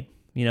same,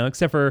 you know,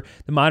 except for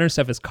the modern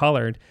stuff is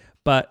colored.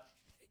 But,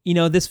 you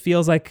know, this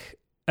feels like,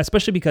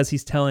 especially because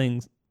he's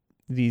telling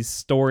these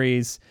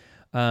stories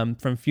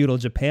from feudal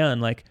Japan,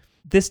 like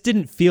this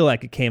didn't feel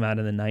like it came out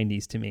in the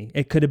 90s to me.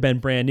 It could have been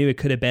brand new. It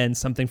could have been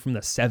something from the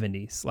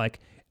 70s. Like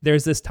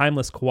there's this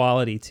timeless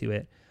quality to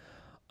it.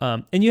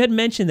 And you had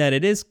mentioned that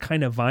it is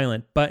kind of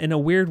violent, but in a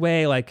weird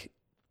way, like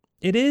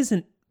it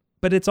isn't,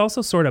 but it's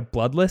also sort of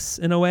bloodless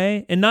in a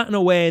way, and not in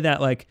a way that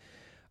like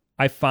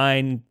I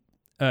find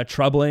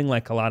troubling,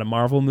 like a lot of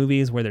Marvel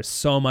movies where there's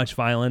so much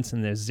violence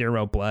and there's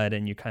zero blood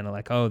and you're kind of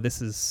like, oh,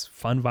 this is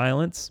fun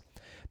violence.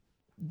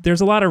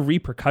 There's a lot of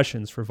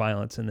repercussions for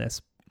violence in this.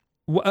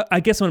 I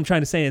guess what I'm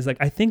trying to say is like,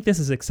 I think this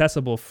is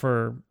accessible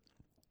for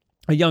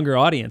a younger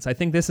audience. I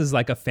think this is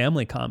like a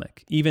family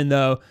comic, even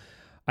though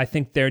I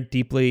think they're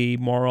deeply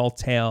moral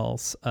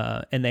tales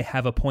and they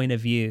have a point of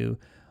view.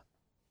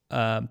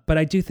 But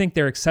I do think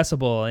they're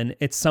accessible, and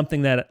it's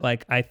something that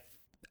like I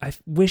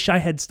wish I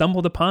had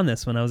stumbled upon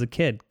this when I was a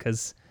kid,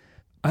 because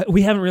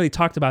we haven't really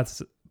talked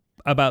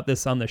about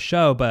this on the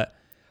show, but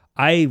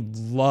I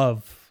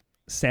love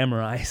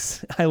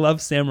samurais. I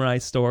love samurai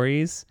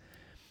stories.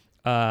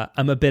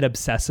 I'm a bit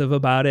obsessive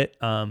about it.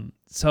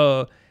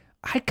 So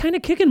I kind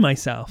of kicking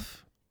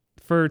myself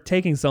for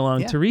taking so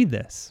long to read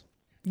this.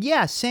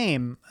 Yeah,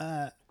 same.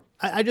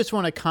 I just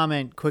want to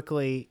comment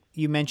quickly.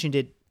 You mentioned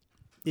it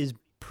is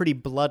pretty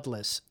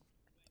bloodless.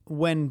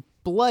 When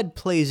blood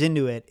plays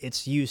into it,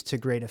 it's used to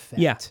great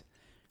effect. Yeah.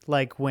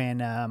 Like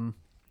when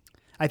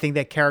I think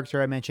that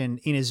character I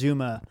mentioned,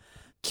 Inazuma,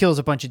 kills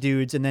a bunch of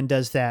dudes and then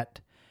does that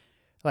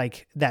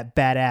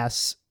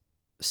badass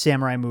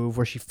samurai move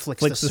where she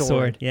flicks the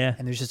sword. Yeah.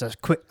 And there's just a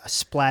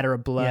splatter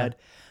of blood.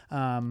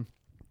 Yeah.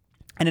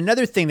 And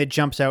another thing that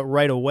jumps out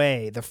right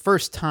away, the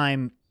first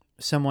time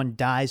someone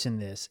dies in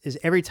this, is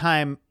every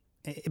time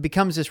it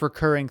becomes this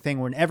recurring thing.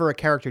 Whenever a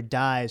character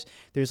dies,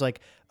 there's like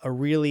a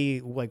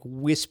really like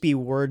wispy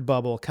word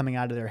bubble coming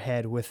out of their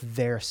head with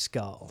their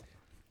skull.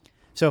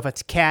 So if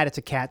it's cat, it's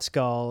a cat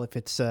skull. If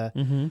it's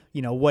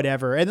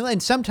whatever,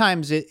 and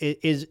sometimes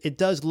it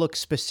does look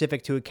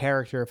specific to a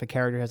character. If a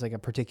character has like a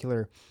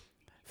particular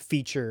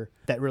feature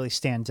that really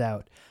stands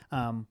out,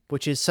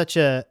 which is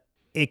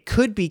it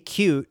could be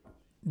cute,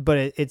 but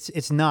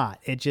it's not.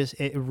 It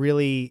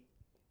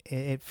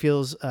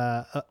feels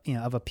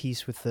of a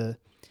piece with the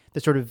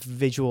sort of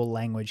visual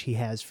language he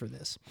has for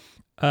this.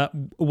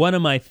 One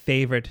of my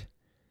favorite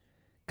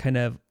kind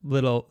of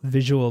little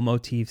visual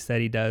motifs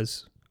that he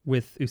does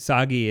with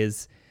Usagi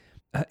is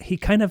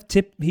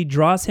he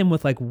draws him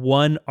with like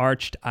one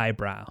arched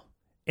eyebrow.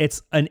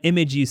 It's an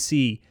image you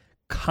see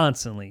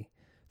constantly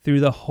through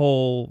the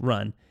whole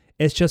run.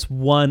 It's just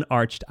one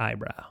arched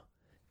eyebrow.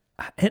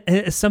 And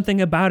it's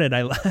something about it.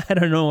 I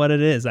don't know what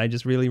it is. I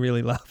just really,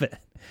 really love it.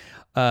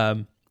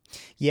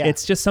 Yeah,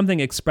 it's just something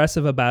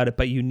expressive about it,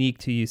 but unique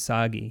to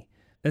Usagi.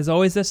 There's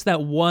always just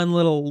that one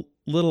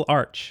little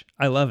arch.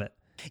 I love it.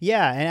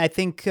 Yeah, and I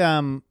think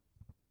to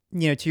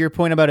your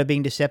point about it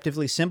being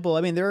deceptively simple.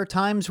 I mean, there are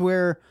times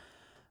where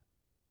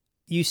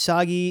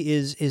Usagi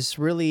is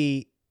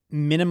really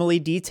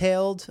minimally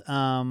detailed,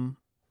 and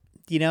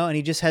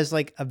he just has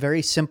like a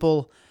very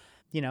simple,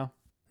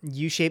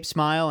 U-shaped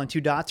smile and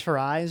 2 dots for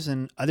eyes,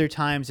 and other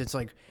times it's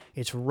like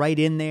it's right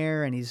in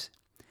there, and he's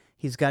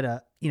got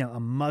a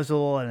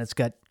muzzle, and it's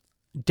got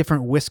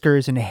different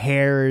whiskers and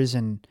hairs,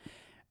 and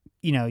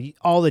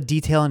all the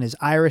detail in his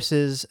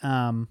irises.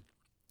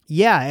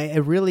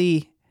 It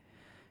really,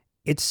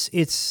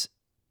 it's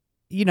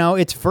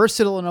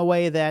versatile in a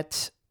way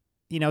that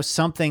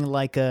something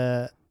like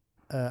a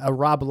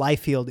Rob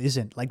Liefeld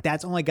isn't. Like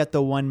that's only got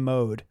the one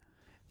mode.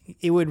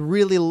 It would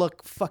really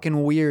look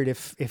fucking weird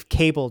if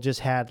Cable just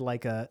had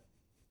like a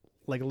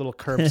little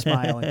curved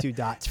smile and 2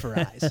 dots for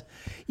eyes.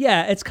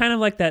 Yeah, it's kind of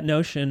like that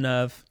notion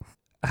of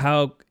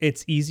how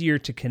it's easier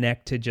to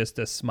connect to just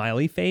a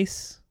smiley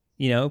face,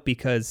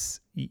 because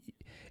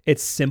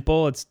it's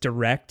simple, it's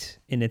direct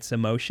in its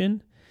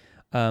emotion,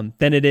 than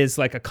it is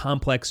like a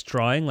complex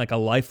drawing, like a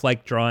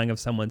lifelike drawing of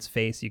someone's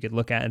face. You could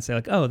look at and say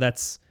like, oh,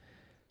 that's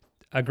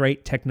a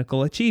great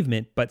technical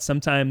achievement. But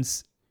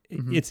sometimes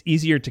it's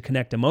easier to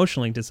connect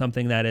emotionally to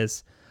something that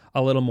is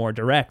a little more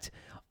direct.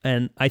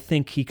 And I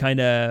think he kind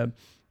of...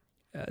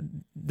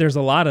 there's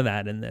a lot of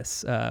that in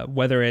this,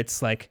 whether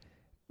it's like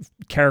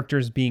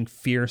characters being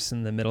fierce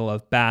in the middle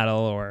of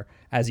battle, or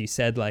as you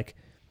said, like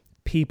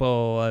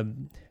people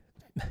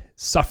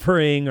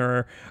suffering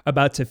or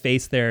about to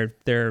face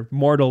their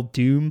mortal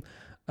doom.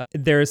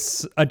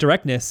 There's a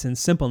directness and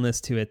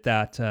simpleness to it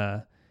that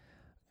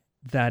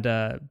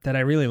I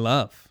really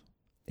love.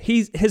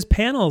 His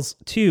panels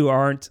too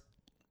aren't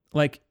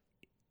like,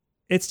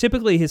 it's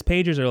typically his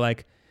pages are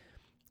like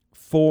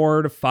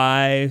 4 to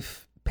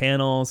 5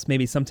 panels,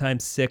 maybe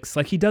sometimes 6.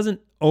 Like he doesn't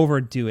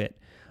overdo it.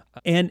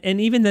 And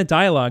even the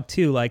dialogue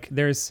too, like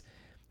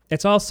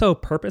it's all so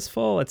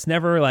purposeful. It's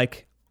never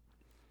like,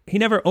 he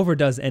never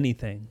overdoes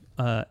anything.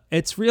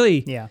 It's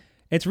really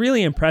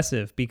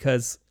impressive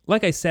because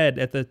like I said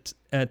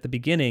at the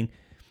beginning,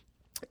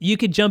 you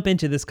could jump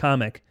into this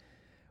comic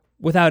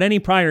without any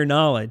prior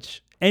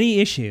knowledge, any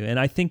issue, and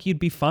I think you'd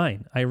be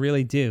fine. I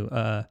really do.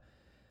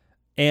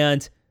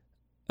 And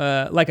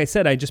like I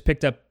said, I just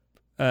picked up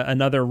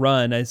another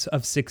run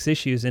of 6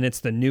 issues, and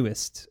it's the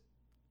newest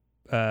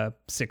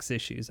 6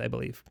 issues, I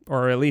believe,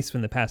 or at least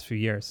in the past few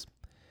years.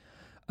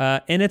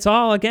 And it's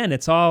all,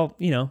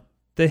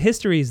 the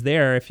history's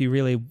there if you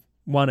really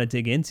want to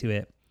dig into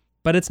it,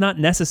 but it's not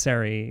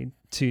necessary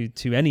to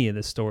any of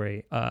the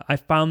story. I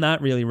found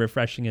that really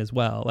refreshing as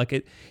well.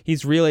 Like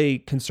he's really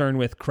concerned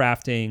with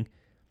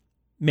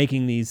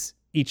making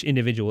each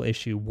individual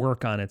issue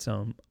work on its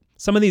own.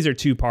 Some of these are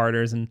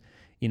 2-parters, and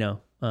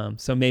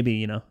so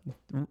maybe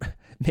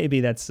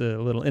maybe that's a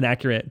little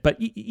inaccurate, but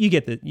you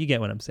get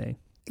what I'm saying.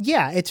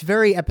 Yeah, it's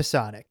very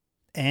episodic,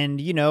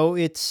 and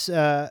it's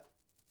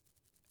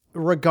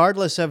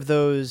regardless of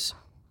those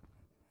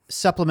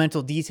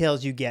supplemental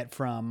details you get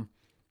from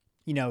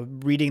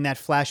reading that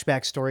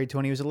flashback story to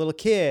when he was a little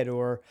kid,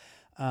 or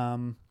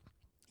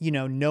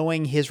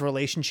knowing his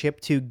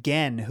relationship to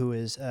Gen, who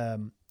is a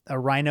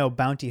rhino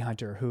bounty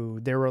hunter, who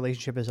their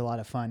relationship is a lot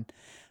of fun.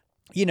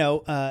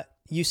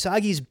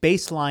 Usagi's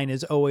baseline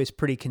is always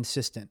pretty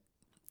consistent.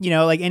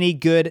 Like any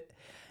good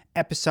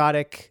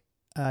episodic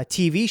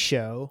TV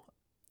show,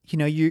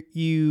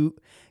 you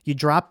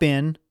drop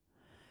in,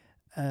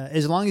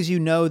 as long as you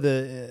know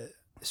the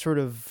sort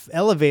of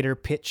elevator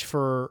pitch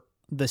for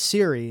the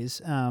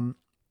series,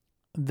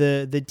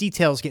 the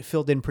details get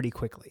filled in pretty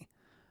quickly.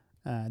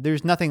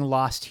 There's nothing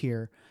lost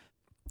here,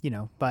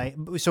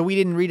 so we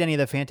didn't read any of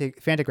the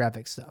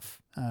Fantagraphics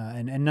stuff,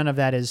 and none of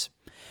that is,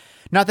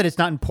 not that it's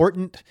not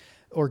important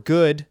or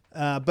good,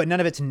 but none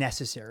of it's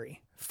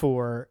necessary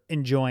for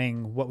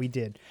enjoying what we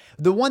did.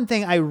 The one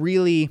thing I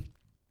really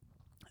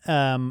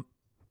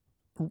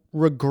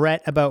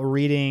regret about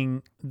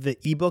reading the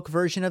ebook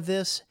version of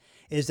this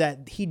is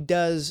that he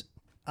does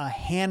a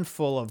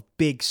handful of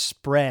big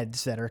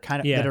spreads that are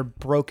that are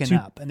broken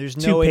up, and there's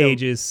no 2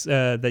 pages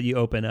that you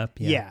open up.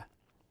 Yeah.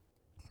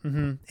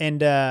 Mm-hmm.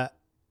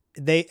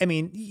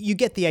 And you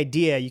get the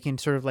idea. You can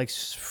sort of like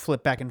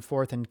flip back and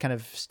forth and kind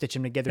of stitch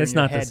them together. It's in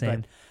your not head, the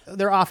same. But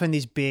they're often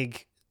these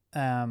big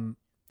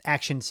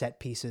action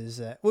set pieces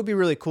that would be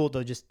really cool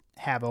to just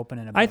have open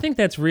in a book. I think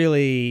that's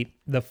really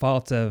the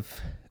fault of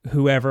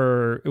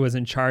whoever was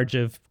in charge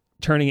of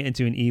turning it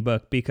into an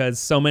ebook, because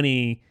so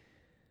many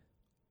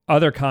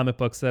other comic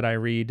books that I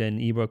read in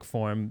ebook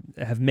form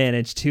have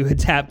managed to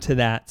adapt to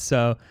that.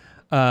 So,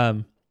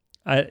 I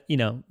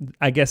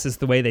guess it's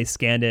the way they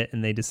scanned it,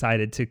 and they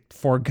decided to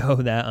forego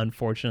that.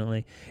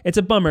 Unfortunately, it's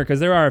a bummer because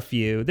there are a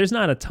few. There's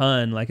not a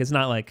ton. Like, it's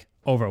not like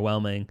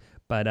overwhelming,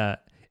 but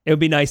it would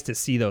be nice to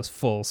see those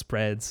full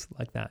spreads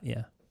like that.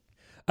 Yeah.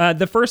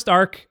 The first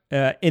arc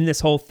in this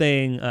whole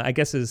thing, I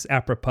guess, is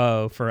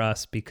apropos for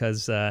us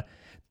because the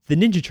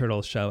Ninja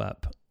Turtles show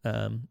up,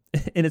 and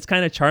it's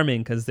kind of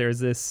charming because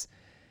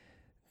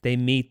they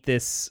meet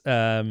this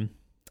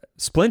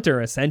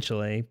Splinter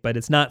essentially, but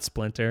it's not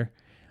Splinter.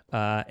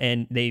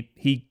 And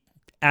he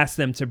asks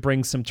them to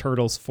bring some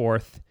turtles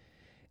forth,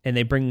 and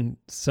they bring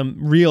some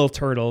real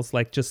turtles,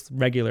 like just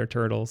regular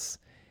turtles.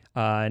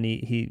 And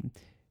he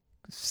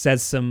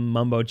says some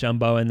mumbo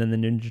jumbo, and then the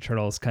Ninja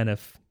Turtles kind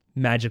of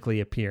magically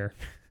appear.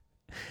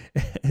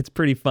 It's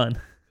pretty fun.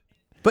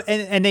 But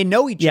and they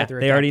know each other.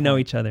 Yeah, they already know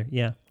each other.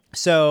 Yeah.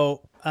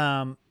 So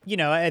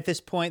at this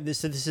point,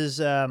 this is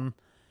the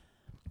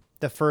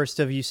first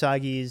of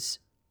Usagi's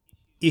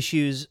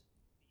issues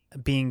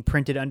being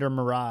printed under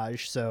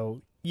Mirage,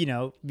 so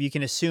you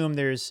can assume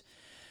there's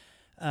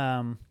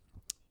some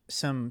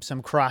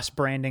cross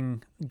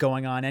branding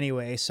going on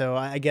anyway. So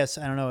I guess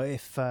I don't know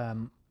if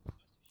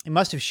it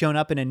must have shown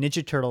up in a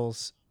Ninja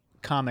Turtles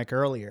comic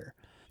earlier,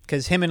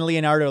 because him and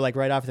Leonardo, like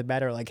right off the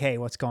bat, are like, "Hey,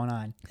 what's going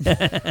on?"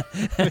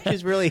 Which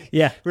is really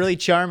really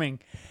charming.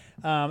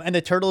 And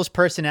the Turtles'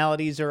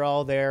 personalities are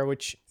all there,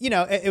 which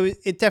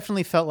it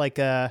definitely felt like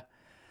it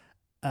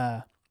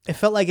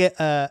felt like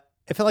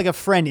a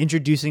friend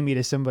introducing me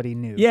to somebody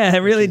new. Yeah, it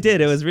really did.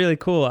 Nice. It was really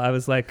cool. I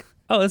was like,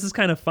 oh, this is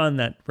kind of fun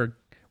that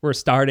we're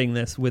starting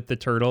this with the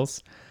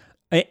Turtles.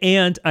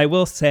 And I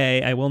will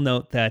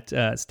note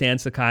that Stan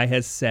Sakai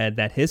has said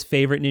that his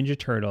favorite Ninja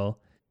Turtle,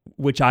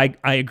 which I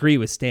agree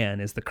with Stan,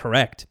 is the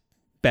correct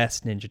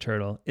best Ninja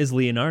Turtle, is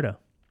Leonardo.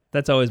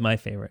 That's always my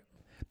favorite.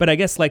 But I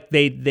guess like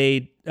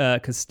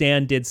because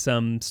Stan did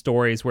some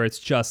stories where it's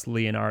just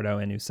Leonardo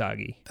and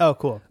Usagi. Oh,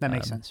 cool. That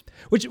makes sense.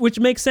 Which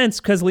makes sense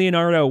because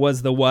Leonardo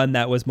was the one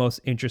that was most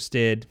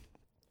interested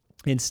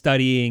in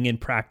studying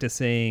and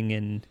practicing,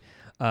 and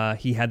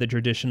he had the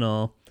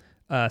traditional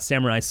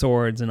samurai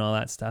swords and all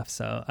that stuff.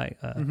 So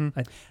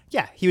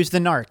he was the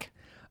narc.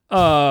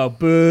 Oh,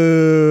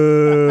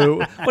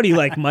 boo. What do you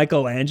like,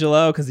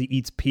 Michelangelo, because he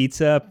eats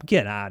pizza?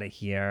 Get out of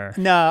here.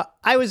 No,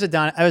 I was a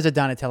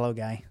Donatello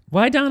guy.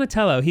 Why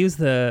Donatello? He was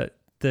the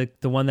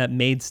one that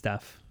made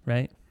stuff,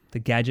 right? The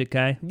gadget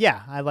guy?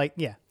 Yeah,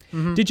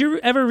 Mm-hmm. Did you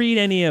ever read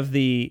any of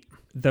the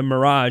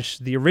Mirage,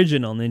 the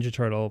original Ninja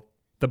Turtle,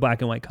 the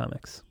black and white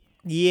comics?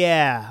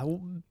 Yeah,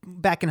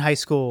 back in high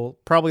school,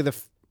 probably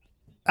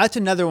that's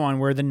another one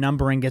where the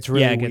numbering gets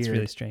really weird. Yeah, it gets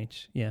really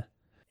strange. Yeah.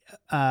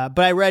 But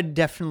I read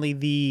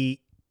definitely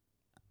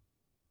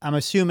I'm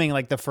assuming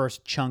like the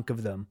first chunk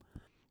of them.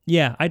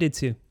 Yeah, I did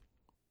too.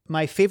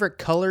 My favorite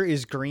color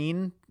is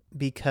green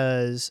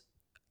because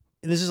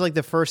this is like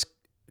the first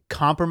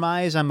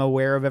compromise I'm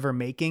aware of ever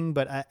making,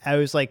 but I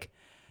was like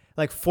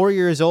 4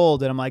 years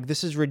old, and I'm like,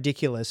 this is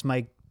ridiculous.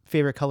 My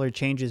favorite color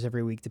changes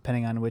every week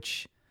depending on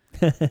which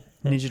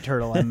Ninja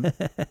Turtle I'm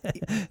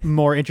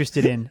more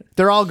interested in.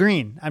 They're all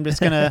green. I'm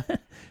just gonna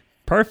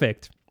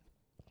Perfect.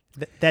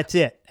 That's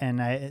it, and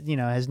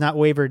has not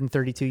wavered in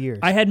 32 years.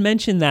 I had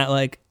mentioned that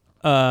like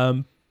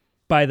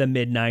by the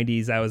mid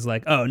 90s, I was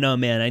like, oh no,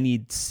 man, I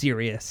need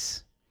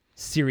serious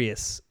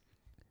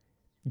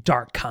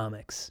dark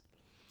comics.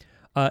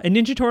 And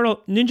the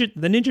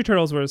Ninja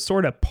Turtles were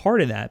sort of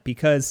part of that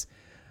because,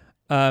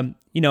 I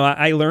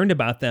learned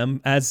about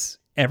them as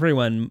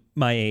everyone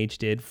my age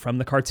did from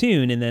the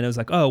cartoon. And then it was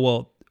like, oh,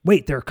 well,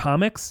 wait, they're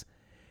comics?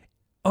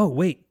 Oh,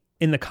 wait,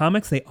 in the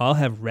comics, they all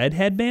have red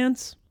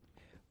headbands?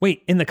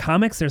 Wait, in the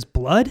comics, there's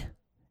blood?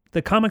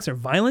 The comics are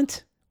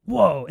violent?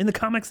 Whoa, in the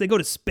comics, they go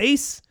to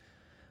space?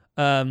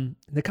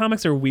 The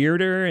comics are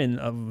weirder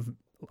and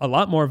a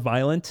lot more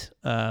violent.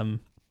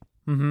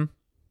 Mm-hmm.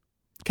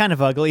 Kind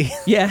of ugly.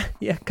 yeah,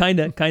 kind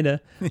of.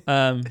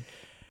 And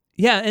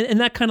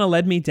that kind of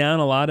led me down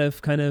a lot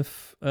of kind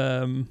of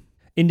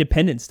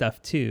independent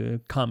stuff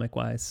too,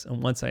 comic-wise.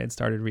 And once I had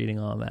started reading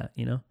all that,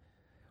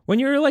 when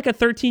you're like a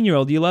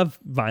 13-year-old, you love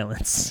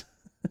violence.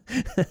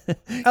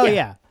 Oh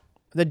yeah,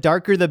 the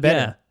darker the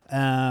better.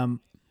 Yeah.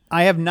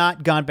 I have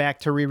not gone back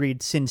to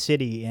reread Sin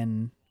City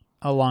in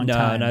a long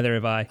time. No, neither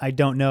have I. I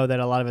don't know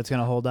that a lot of it's going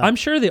to hold up. I'm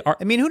sure the art.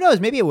 I mean, who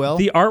knows? Maybe it will.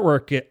 The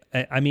artwork.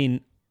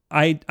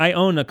 I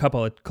own a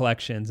couple of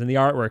collections, and the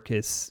artwork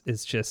is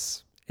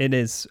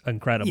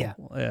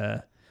incredible.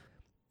 Yeah.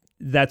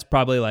 That's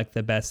probably like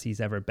the best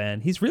he's ever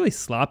been. He's really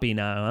sloppy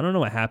now. I don't know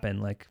what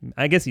happened. Like,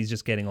 I guess he's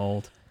just getting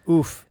old.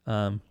 Oof.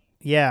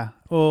 Yeah.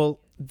 Well,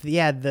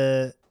 yeah.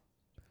 The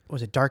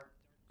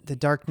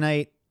Dark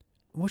Knight.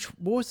 What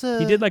was the?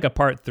 He did like a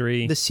part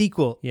 3. The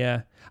sequel.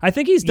 Yeah. I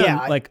think he's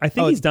done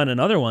he's done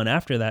another one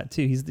after that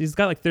too. He's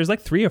got like there's like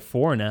 3 or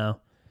 4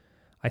 now,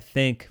 I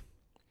think.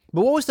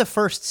 But what was the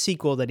first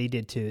sequel that he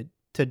did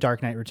to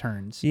Dark Knight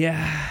Returns?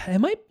 Yeah,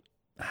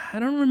 I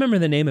don't remember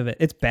the name of it.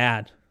 It's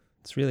bad.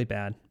 It's really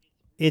bad.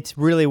 It's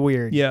really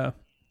weird. Yeah.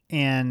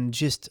 And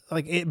just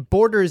like it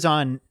borders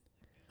on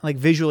like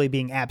visually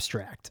being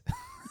abstract.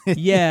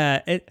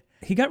 Yeah,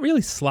 he got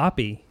really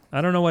sloppy.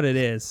 I don't know what it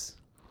is.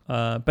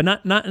 But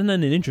not in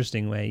an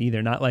interesting way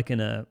either, not like in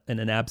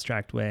an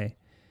abstract way.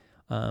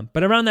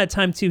 But around that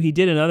time too, he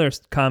did another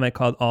comic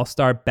called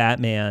All-Star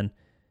Batman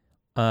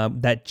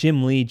that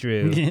Jim Lee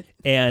drew,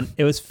 and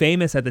it was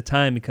famous at the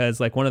time because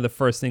like one of the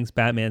first things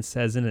Batman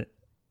says in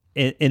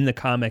the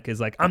comic is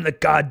like, "I'm the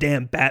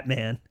goddamn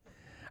Batman."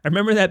 I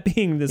remember that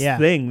being this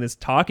thing, this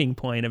talking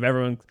point of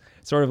everyone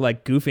sort of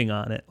like goofing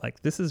on it.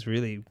 Like, this is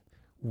really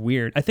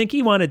weird. I think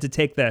he wanted to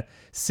take the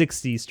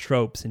 60s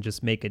tropes and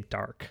just make it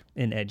dark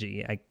and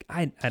edgy.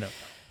 I don't know.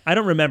 I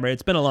don't remember.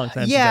 It's been a long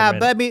time since I read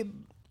but I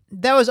mean,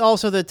 that was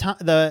also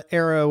the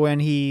era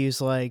when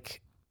he's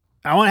like,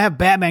 I want to have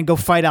Batman go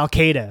fight Al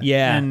Qaeda.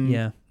 Yeah,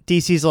 and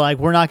DC's like,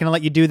 we're not going to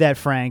let you do that,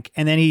 Frank.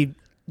 And then he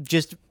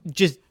just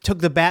took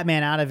the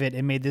Batman out of it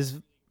and made this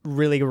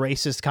really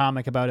racist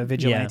comic about a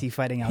vigilante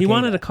fighting Al Qaeda. He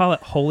wanted to call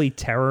it Holy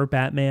Terror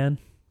Batman.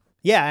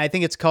 Yeah, I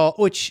think it's called,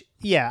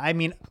 I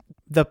mean,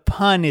 the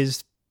pun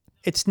is,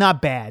 it's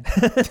not bad.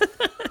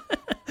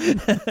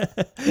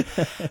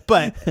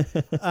 But,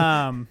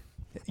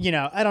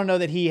 I don't know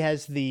that he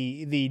has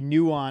the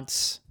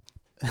nuance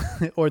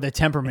or the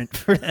temperament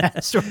for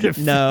that sort of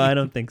thing. No, I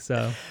don't think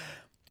so.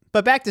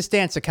 But back to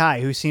Stan Sakai,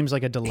 who seems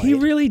like a delight. He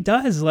really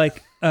does.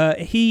 Like,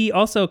 he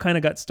also kind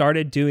of got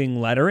started doing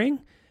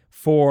lettering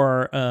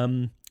for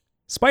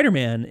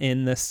Spider-Man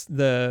in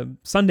the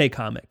Sunday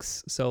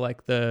comics. So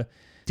like the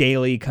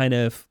daily kind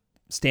of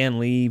Stan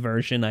Lee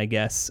version, I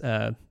guess,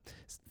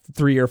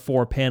 3 or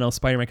 4 panel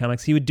Spider-Man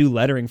comics. He would do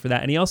lettering for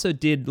that. And he also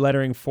did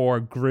lettering for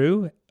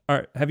Gru.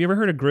 Have you ever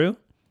heard of Gru?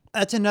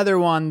 That's another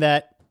one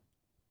that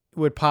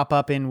would pop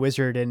up in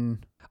Wizard.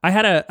 And I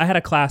had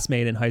a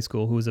classmate in high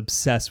school who was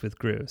obsessed with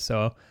Gru.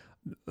 So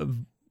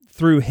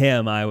through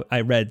him,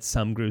 I read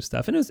some Gru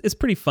stuff, and it's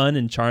pretty fun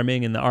and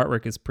charming, and the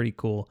artwork is pretty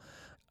cool.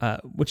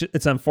 Which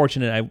it's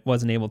unfortunate I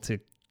wasn't able to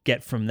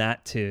get from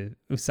that to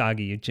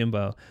Usagi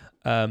Yojimbo.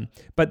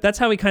 But that's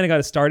how he kind of got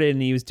it started,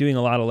 and he was doing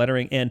a lot of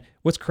lettering. And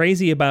what's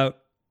crazy about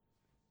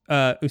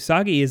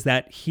Usagi is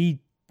that he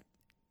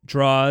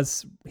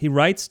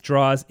writes,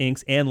 draws,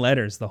 inks, and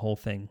letters the whole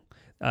thing.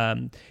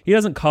 He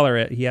doesn't color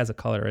it. He has a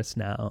colorist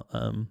now.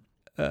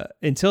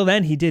 Until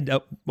then, he did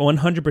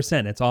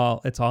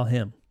 100%. It's all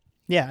him.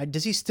 Yeah.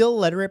 Does he still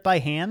letter it by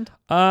hand?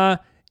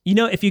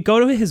 If you go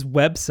to his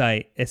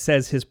website, it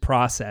says his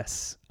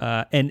process,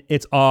 and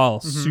it's all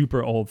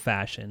super old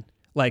fashioned.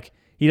 Like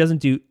he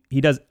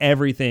does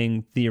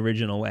everything the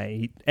original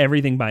way,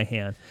 everything by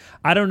hand.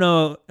 I don't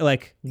know,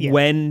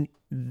 when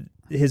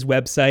his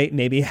website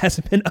maybe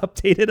hasn't been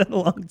updated in a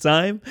long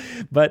time,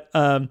 but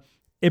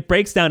it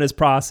breaks down his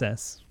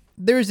process.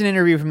 There's an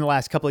interview from the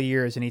last couple of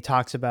years, and he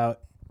talks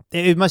about,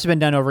 it must have been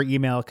done over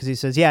email, because he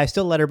says, I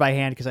still letter by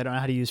hand because I don't know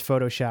how to use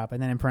Photoshop,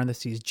 and then in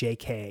parentheses,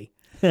 JK.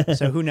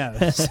 So who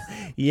knows?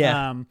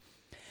 Yeah.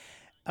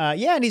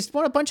 Yeah, and he's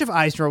won a bunch of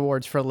Eisner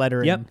Awards for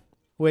lettering, Yep.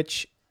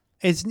 which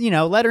is,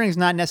 lettering is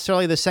not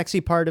necessarily the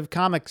sexy part of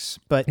comics,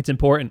 but It's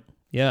important.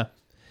 Yeah.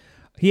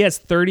 He has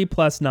 30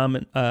 plus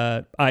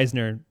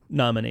Eisner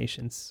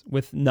nominations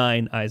with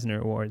 9 Eisner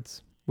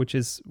Awards, which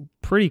is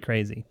pretty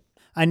crazy.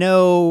 I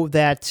know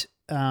that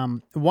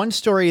one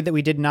story that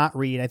we did not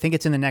read, I think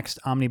it's in the next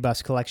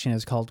omnibus collection,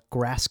 is called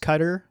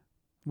Grasscutter,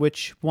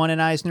 which won an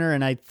Eisner,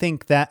 and I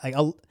think that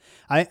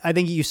I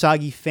think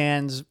Usagi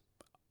fans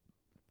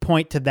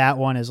point to that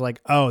one as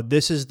like, oh,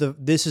 this is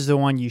the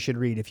one you should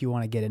read if you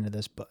want to get into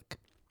this book.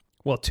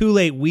 Well, too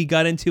late. We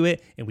got into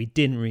it and we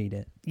didn't read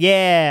it.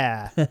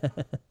 Yeah.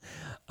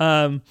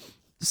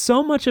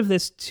 So much of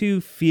this too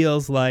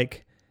feels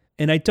like,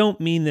 and I don't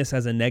mean this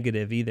as a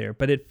negative either,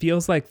 but it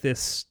feels like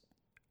this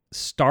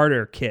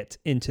starter kit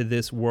into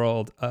this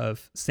world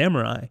of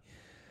samurai.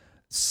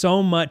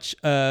 So much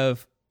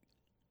of,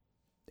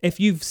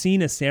 if you've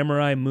seen a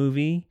samurai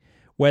movie,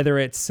 whether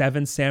it's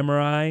Seven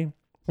Samurai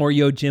or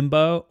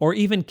Yojimbo or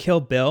even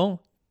Kill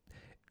Bill,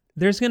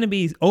 there's going to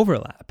be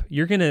overlap.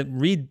 You're going to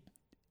read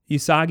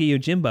Usagi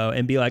Yojimbo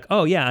and be like,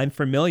 oh yeah, I'm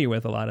familiar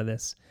with a lot of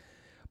this.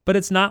 But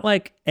it's not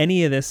like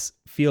any of this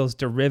feels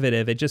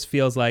derivative. It just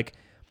feels like,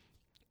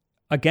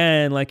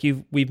 again, like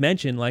we've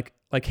mentioned, like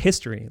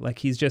history. Like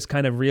he's just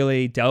kind of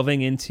really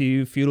delving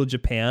into feudal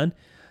Japan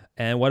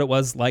and what it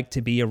was like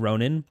to be a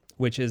Ronin,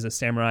 which is a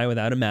samurai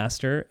without a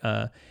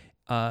master.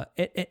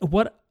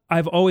 What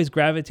I've always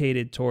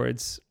gravitated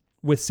towards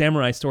with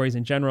samurai stories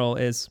in general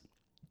is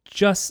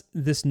just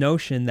this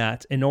notion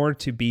that in order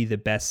to be the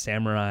best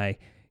samurai,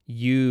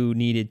 you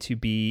needed to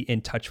be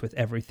in touch with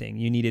everything.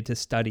 You needed to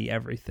study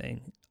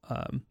everything.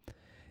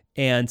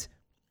 And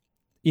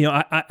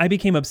I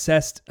became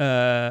obsessed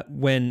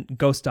when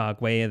Ghost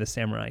Dog: Way of the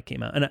Samurai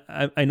came out. And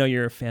I know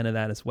you're a fan of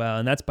that as well.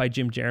 And that's by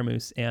Jim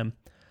Jarmusch. And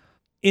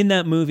in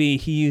that movie,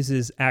 he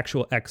uses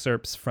actual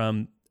excerpts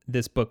from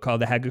this book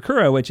called the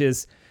Hagakure, which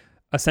is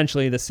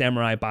essentially the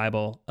samurai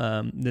Bible.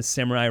 This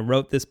samurai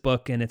wrote this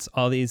book, and it's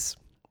all these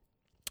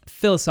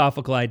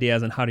philosophical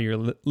ideas on how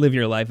to live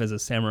your life as a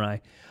samurai.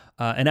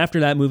 And after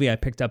that movie, I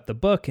picked up the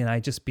book, and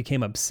I just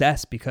became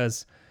obsessed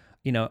because,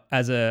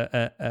 as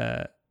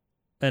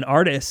an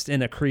artist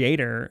and a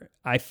creator,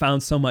 I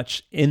found so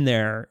much in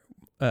there,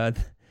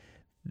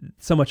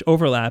 so much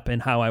overlap in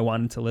how I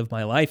wanted to live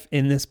my life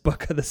in this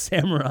book of the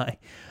samurai.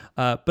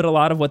 But a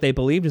lot of what they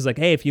believed is like,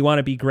 hey, if you want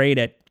to be great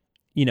at,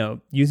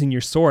 using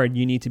your sword,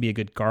 you need to be a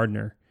good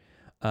gardener.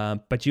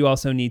 But you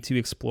also need to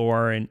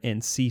explore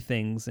and see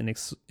things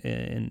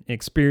and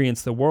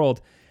experience the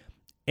world.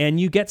 And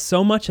you get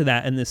so much of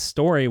that in this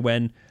story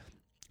when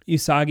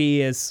Usagi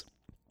is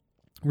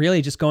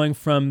really just going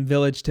from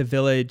village to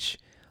village,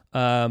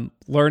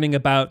 learning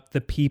about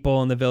the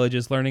people in the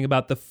villages, learning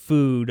about the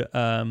food,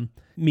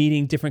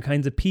 meeting different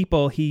kinds of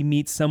people. He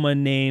meets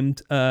someone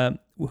named,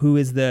 who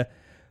is the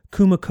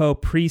Kumiko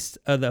priest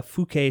of the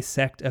Fuke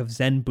sect of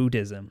Zen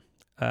Buddhism,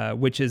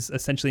 which is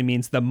essentially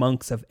means the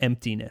monks of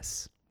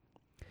emptiness.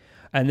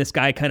 And this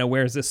guy kind of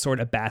wears this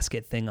sort of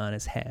basket thing on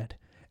his head.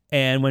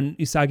 And when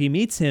Usagi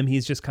meets him,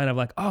 he's just kind of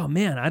like, oh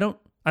man, I don't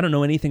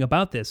know anything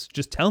about this.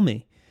 Just tell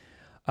me.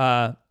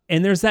 And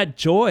there's that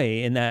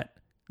joy in that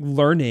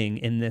learning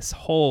in this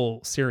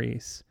whole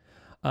series.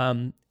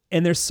 And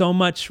there's so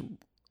much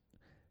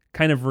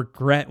kind of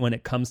regret when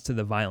it comes to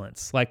the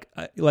violence. Like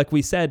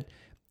we said,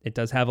 it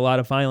does have a lot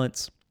of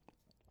violence,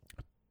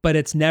 but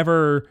it's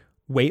never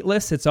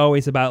weightless. It's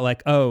always about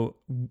like, oh,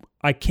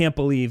 I can't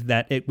believe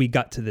that we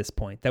got to this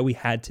point, that we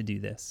had to do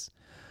this.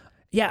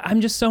 Yeah,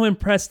 I'm just so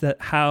impressed at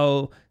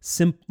how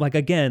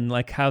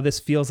how this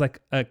feels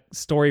like a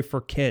story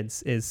for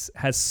kids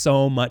has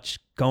so much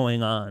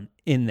going on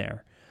in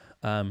there.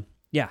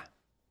 Yeah,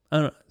 I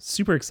don't know,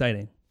 super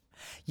exciting.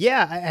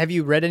 Yeah, have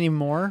you read any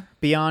more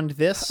beyond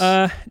this?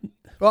 Well,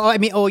 I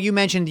mean, you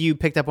mentioned you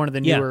picked up one of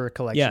the newer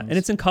collections. Yeah, and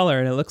it's in color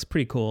and it looks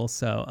pretty cool.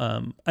 So,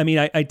 I mean,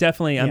 I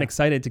definitely I'm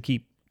excited to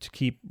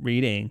keep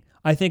reading.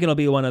 I think it'll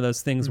be one of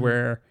those things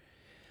where,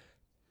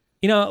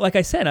 like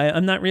I said,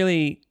 I'm not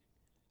really.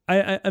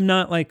 I'm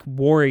not like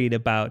worried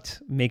about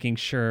making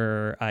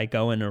sure I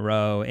go in a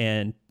row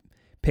and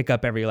pick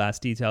up every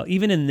last detail.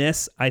 Even in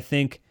this, I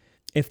think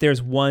if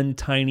there's one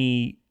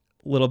tiny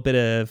little bit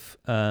of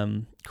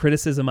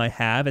criticism I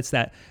have, it's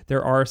that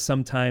there are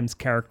sometimes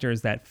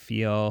characters that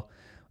feel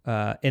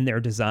in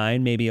their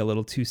design maybe a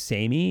little too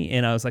samey.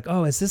 And I was like,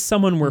 oh, is this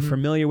someone we're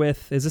familiar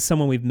with? Is this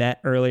someone we've met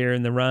earlier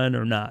in the run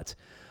or not?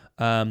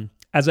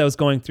 As I was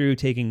going through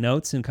taking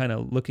notes and kind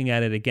of looking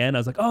at it again, I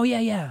was like, oh,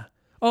 yeah.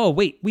 Oh,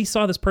 wait, we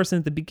saw this person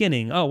at the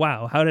beginning. Oh,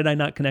 wow. How did I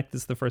not connect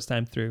this the first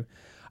time through?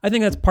 I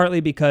think that's partly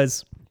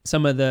because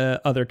some of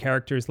the other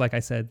characters, like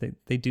I said,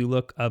 they do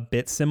look a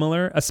bit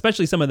similar,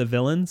 especially some of the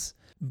villains.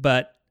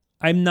 But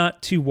I'm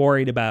not too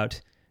worried about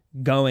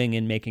going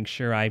and making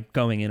sure I'm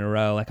going in a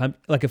row.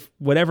 Like if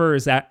whatever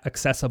is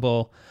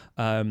accessible,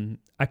 I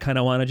kind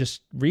of want to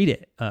just read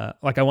it. I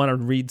want to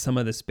read some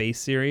of the Space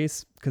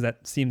series because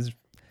that seems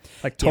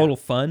like total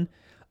fun.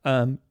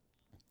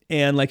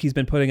 And like he's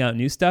been putting out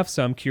new stuff,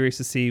 so I'm curious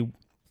to see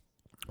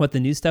what the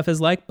new stuff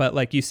is like. But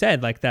like you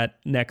said, like that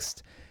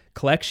next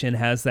collection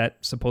has that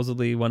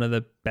supposedly one of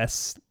the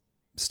best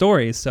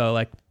stories. So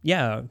like,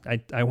 yeah,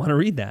 I want to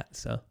read that.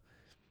 So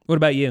what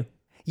about you?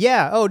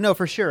 Yeah. Oh no,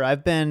 for sure.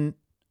 I've been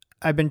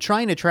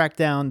trying to track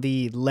down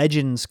the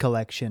Legends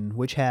collection,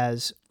 which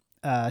has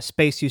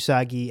Space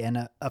Usagi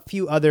and a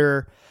few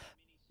other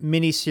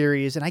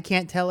miniseries, and I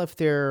can't tell if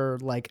they're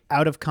like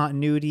out of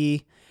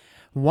continuity.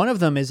 One of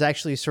them is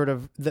actually sort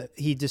of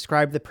he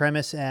described the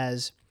premise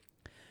as,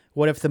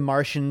 what if the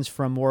Martians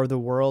from War of the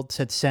Worlds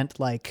had sent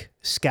like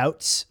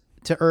scouts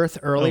to Earth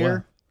earlier? Oh,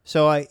 wow.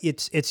 So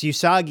it's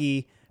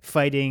Usagi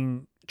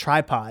fighting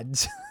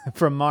tripods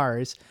from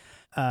Mars.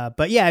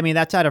 But yeah, I mean,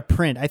 that's out of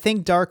print. I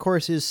think Dark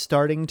Horse is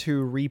starting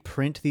to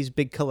reprint these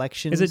big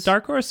collections. Is it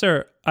Dark Horse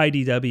or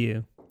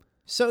IDW?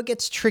 So it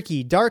gets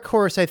tricky. Dark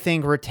Horse, I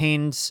think,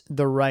 retains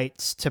the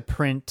rights to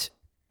print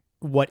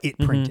what it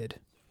printed.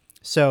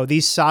 So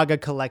these Saga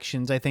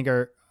collections, I think,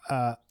 are,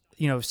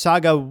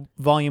 Saga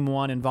Volume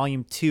 1 and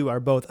Volume 2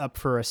 are both up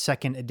for a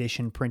second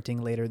edition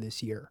printing later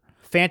this year.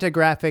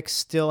 Fantagraphics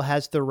still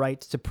has the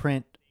rights to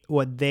print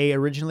what they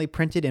originally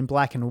printed in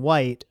black and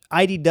white.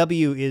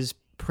 IDW is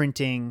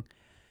printing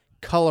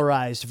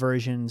colorized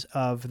versions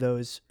of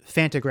those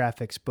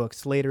Fantagraphics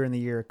books later in the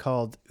year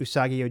called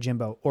Usagi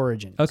Yojimbo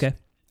Origins. Okay.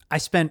 I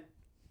spent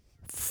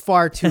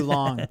far too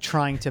long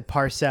trying to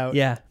parse out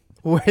Yeah.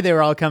 where they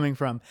were all coming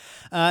from.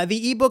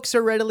 The ebooks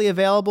are readily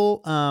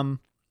available,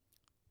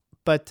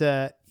 but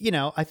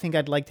I think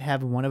I'd like to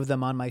have one of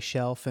them on my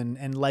shelf,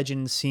 and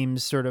Legends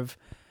seems sort of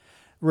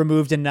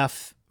removed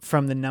enough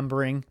from the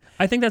numbering.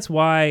 I think that's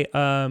why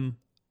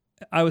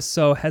I was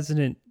so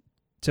hesitant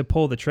to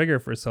pull the trigger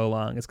for so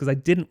long. It's because I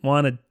didn't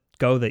want to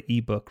go the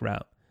ebook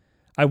route.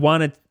 I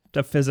wanted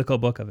a physical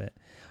book of it.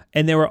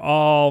 And they were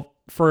all,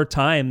 for a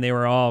time, they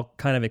were all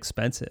kind of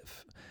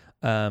expensive.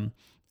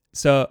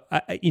 So,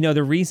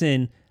 the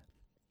reason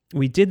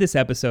we did this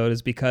episode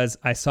is because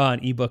I saw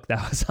an ebook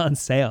that was on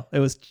sale. It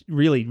was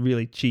really,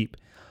 really cheap.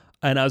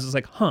 And I was just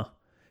like,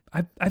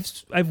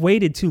 I've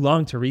waited too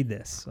long to read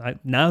this.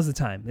 Now's the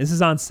time. This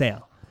is on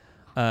sale.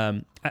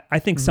 I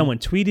think someone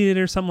tweeted it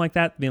or something like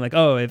that, being like,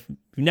 "Oh, if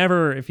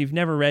you've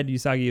never read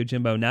Usagi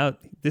Yojimbo, now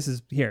this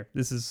is here.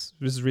 This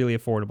is really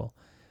affordable."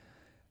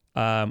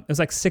 It was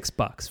like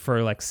 $6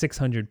 for like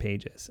 600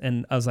 pages,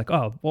 and I was like,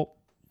 "Oh, well,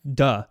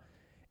 duh."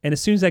 And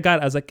as soon as I got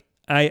it, I was like,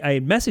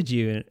 I messaged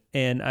you,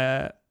 and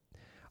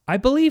I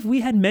believe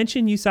we had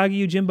mentioned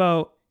Usagi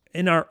Yojimbo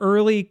in our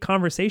early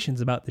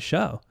conversations about the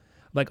show.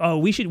 Like, oh,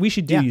 we should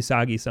do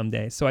Usagi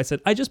someday. So I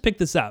said, I just picked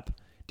this up.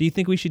 Do you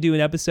think we should do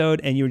an episode?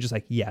 And you were just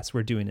like, yes,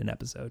 we're doing an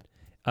episode.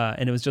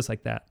 And it was just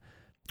like that,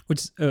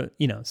 which,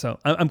 so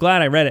I'm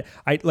glad I read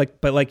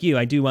it. But like you,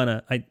 I do want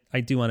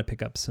to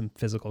pick up some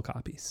physical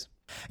copies.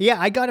 Yeah,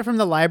 I got it from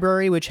the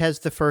library, which has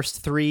the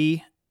first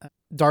 3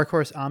 Dark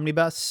Horse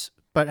Omnibus.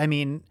 But I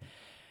mean,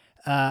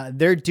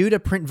 they're due to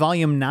print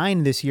volume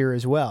 9 this year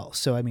as well.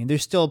 So, I mean,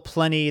 there's still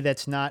plenty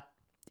that's not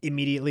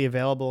immediately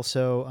available.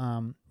 So,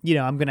 I'm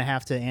going to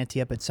have to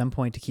ante up at some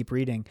point to keep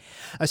reading,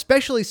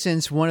 especially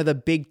since one of the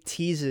big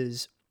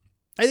teases,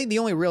 I think the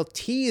only real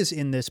tease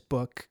in this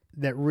book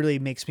that really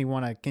makes me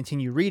want to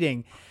continue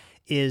reading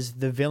is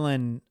the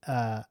villain,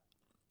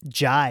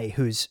 Jai,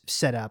 who's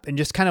set up and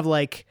just kind of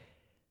like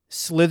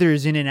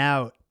slithers in and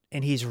out.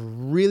 And he's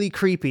really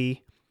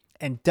creepy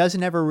and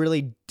doesn't ever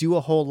really do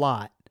a whole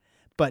lot,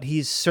 but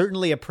he's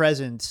certainly a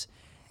presence.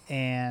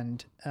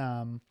 And,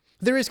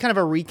 there is kind of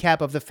a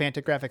recap of the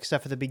Fantagraphic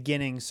stuff at the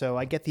beginning, so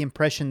I get the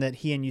impression that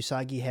he and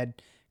Usagi had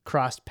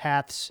crossed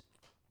paths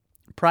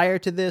prior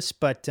to this,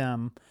 but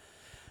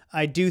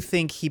I do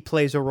think he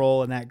plays a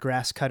role in that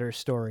grass cutter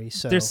story.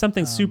 So there's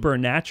something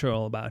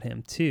supernatural about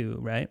him too,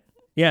 right?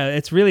 Yeah,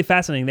 it's really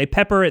fascinating. They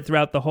pepper it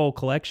throughout the whole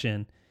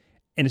collection,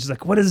 and it's just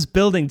like, what is this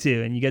building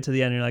to? And you get to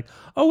the end, and you're like,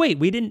 oh wait,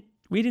 we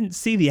didn't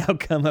see the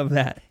outcome of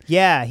that.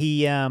 Yeah,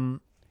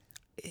 didn't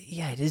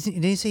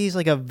he say he's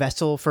like a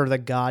vessel for the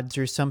gods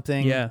or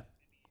something? Yeah.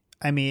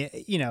 I mean,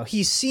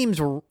 he seems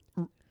to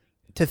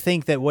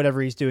think that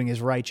whatever he's doing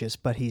is righteous,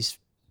 but he's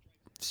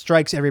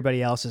strikes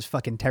everybody else as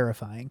fucking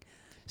terrifying.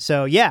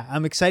 So yeah,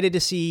 I'm excited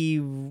to see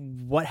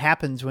what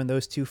happens when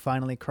those two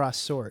finally cross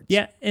swords.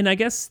 Yeah, and I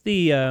guess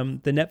the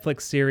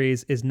Netflix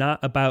series is not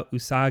about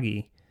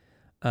Usagi.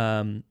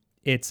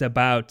 It's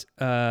about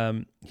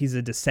he's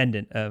a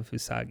descendant of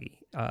Usagi,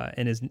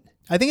 and is.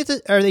 I think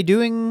are they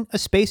doing a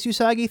space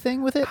Usagi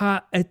thing with it?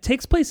 It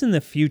takes place in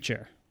the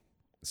future.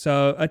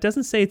 So it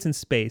doesn't say it's in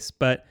space,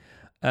 but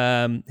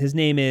his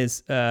name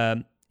is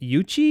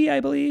Yuichi, I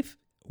believe.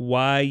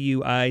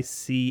 Yuichi.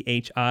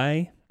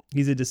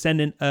 He's a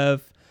descendant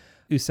of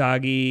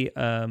Usagi,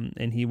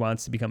 and he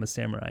wants to become a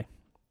samurai.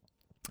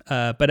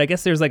 But I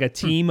guess there's like a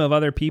team of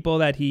other people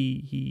that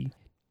he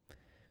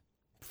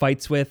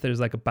fights with. There's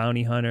like a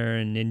bounty hunter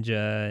and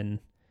ninja and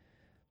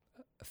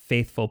a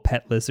faithful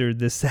pet lizard,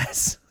 this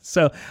says.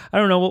 So I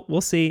don't know.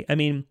 We'll see. I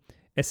mean,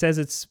 it says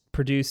it's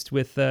produced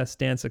with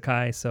Stan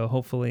Sakai, so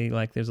hopefully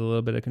like there's a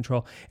little bit of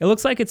control. It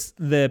looks like it's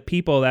the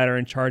people that are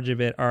in charge of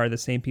it are the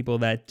same people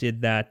that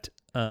did that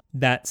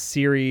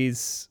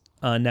series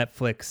on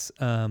Netflix,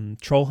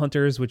 Troll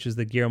Hunters, which is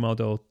the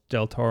Guillermo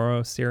del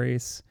Toro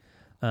series,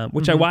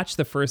 which I watched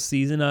the first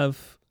season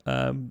of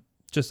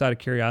just out of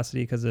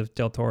curiosity because of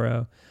Del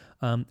Toro.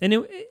 And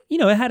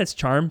it had its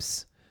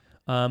charms.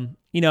 In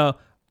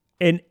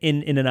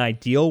an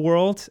ideal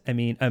world, I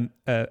mean,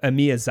 a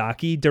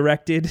Miyazaki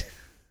directed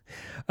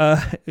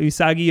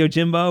Usagi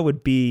Yojimbo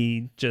would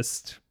be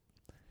just,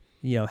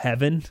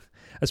 heaven,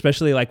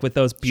 especially like with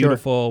those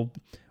beautiful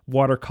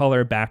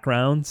watercolor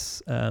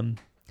backgrounds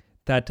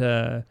that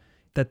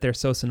they're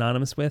so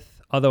synonymous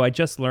with. Although I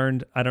just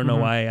learned, I don't know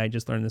why I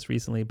just learned this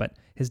recently, but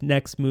his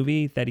next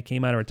movie that he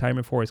came out of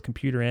retirement for is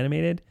computer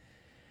animated,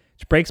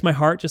 which breaks my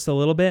heart just a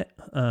little bit.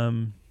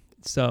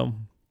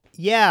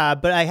 Yeah,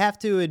 but I have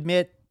to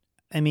admit,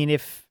 I mean,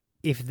 if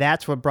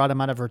that's what brought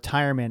him out of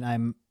retirement,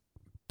 I'm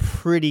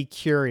pretty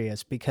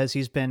curious because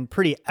he's been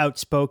pretty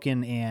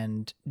outspoken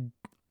and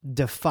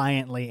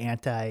defiantly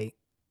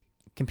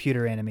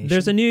anti-computer animation.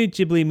 There's a new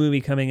Ghibli movie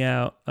coming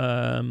out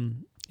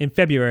in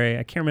February.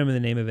 I can't remember the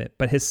name of it,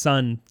 but his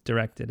son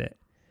directed it.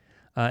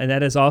 And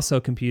that is also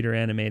computer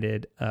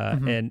animated,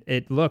 and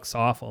it looks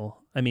awful.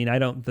 I mean,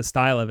 the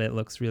style of it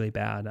looks really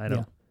bad. I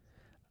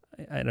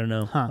don't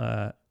know.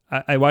 Huh.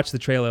 I watched the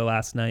trailer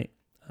last night,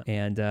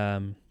 and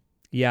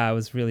I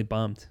was really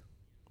bummed.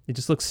 It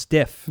just looks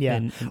stiff.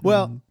 Yeah.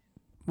 Well,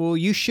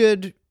 you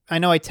should. I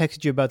know I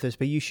texted you about this,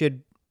 but you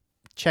should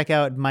check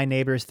out My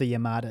Neighbors the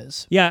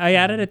Yamadas. Yeah, I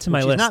added it to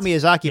my list. It's not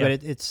Miyazaki, but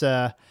it's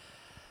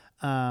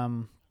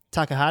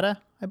Takahata,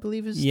 I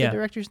believe, is the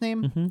director's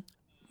name.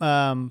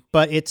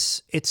 But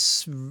it's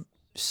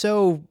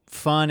so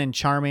fun and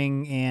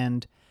charming,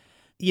 and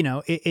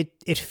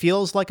it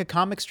feels like a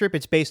comic strip.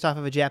 It's based off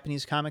of a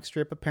Japanese comic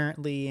strip,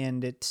 apparently,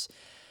 and it's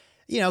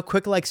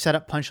quick, like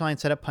setup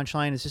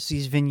punchline. It's just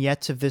these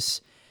vignettes of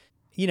this,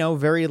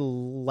 very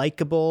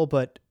likable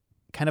but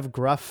kind of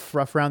rough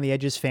around the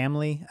edges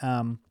family.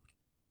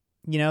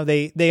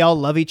 They all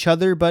love each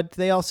other, but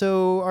they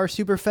also are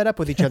super fed up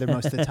with each other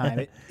most of the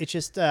time. It's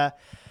just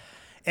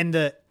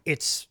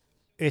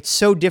it's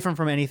so different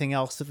from anything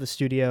else that the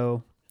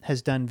studio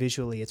has done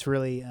visually. It's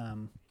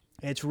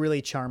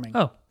really charming.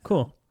 Oh,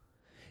 cool.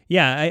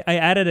 Yeah, I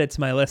added it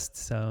to my list.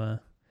 So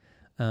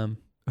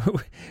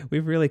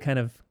we've really kind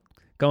of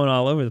going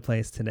all over the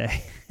place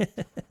today.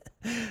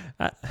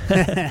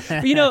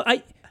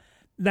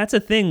 That's a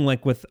thing,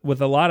 like with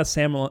a lot of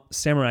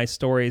samurai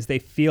stories, they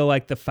feel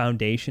like the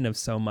foundation of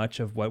so much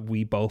of what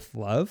we both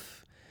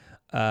love.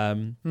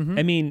 I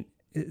mean,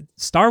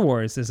 Star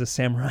Wars is a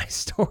samurai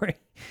story.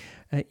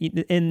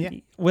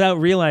 Without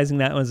realizing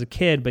that as a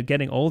kid, but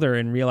getting older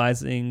and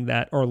realizing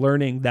that, or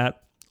learning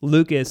that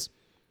Lucas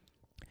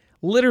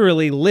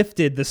literally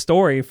lifted the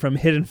story from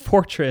Hidden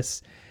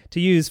Fortress to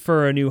use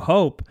for A New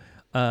Hope.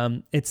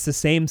 It's the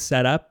same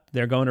setup.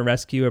 They're going to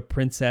rescue a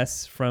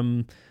princess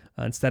from,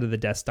 instead of the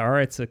Death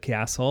Star, it's a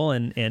castle,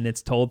 and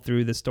it's told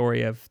through the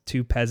story of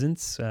two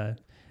peasants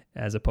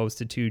as opposed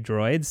to two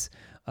droids.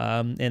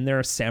 And they're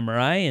a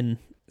samurai, and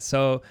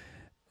so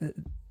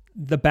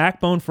the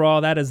backbone for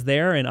all that is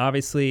there, and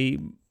obviously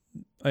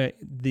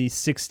the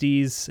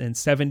 60s and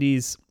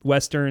 70s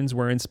Westerns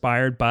were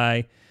inspired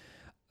by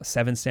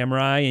Seven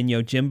Samurai and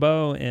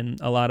Yojimbo and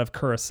a lot of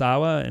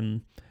Kurosawa,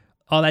 and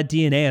all that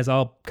DNA is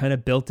all kind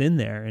of built in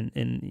there.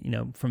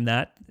 And from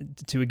that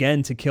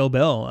to Kill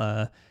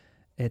Bill,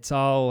 it's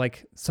all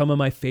like some of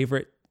my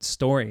favorite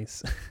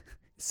stories.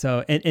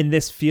 So, and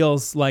this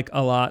feels like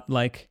a lot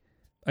like,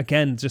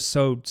 again, just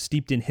so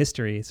steeped in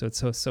history. So it's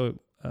so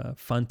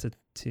fun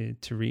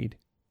to read.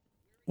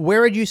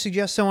 Where would you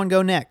suggest someone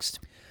go next?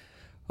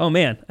 Oh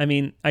man, I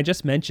mean, I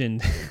just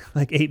mentioned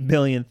like 8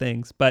 billion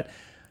things, but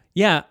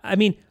yeah, I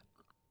mean,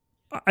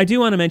 I do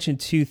want to mention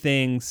two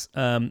things.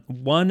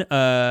 One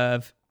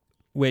of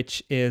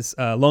which is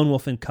Lone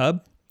Wolf and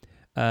Cub,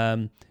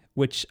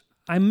 which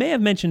I may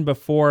have mentioned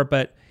before,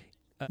 but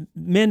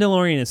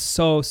Mandalorian is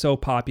so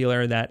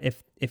popular that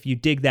if you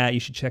dig that, you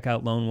should check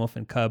out Lone Wolf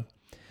and Cub,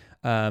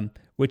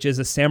 which is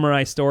a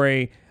samurai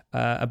story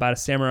about a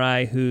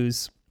samurai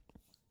whose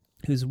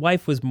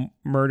wife was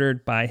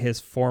murdered by his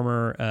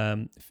former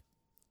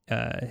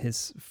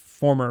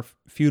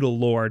feudal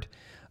lord,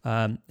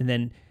 and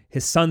then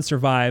his son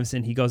survives,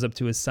 and he goes up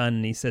to his son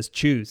and he says,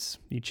 "Choose.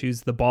 You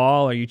choose the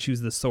ball or you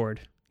choose the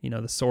sword.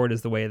 The sword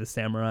is the way of the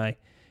samurai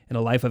in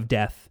a life of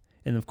death."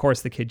 And of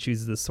course, the kid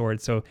chooses the sword.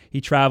 So he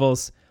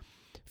travels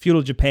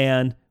feudal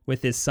Japan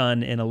with his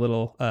son in a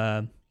little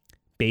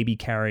baby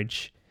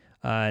carriage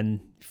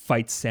and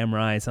fights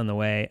samurais on the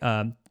way.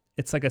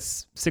 It's like a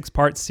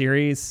 6-part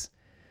series.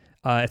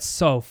 It's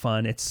so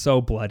fun. It's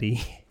so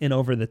bloody and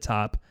over the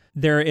top.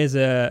 There is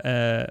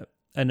an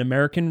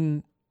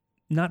American,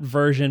 not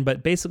version,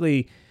 but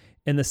basically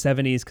in the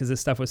 70s, because this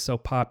stuff was so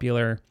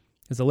popular.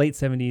 It was the late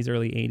 70s,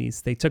 early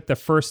 80s. They took the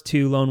first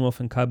 2 Lone Wolf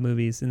and Cub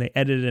movies and they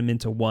edited them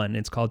into one.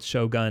 It's called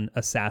Shogun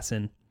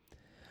Assassin.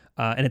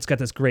 And it's got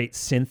this great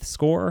synth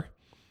score.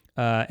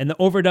 And the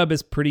overdub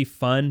is pretty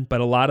fun,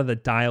 but a lot of the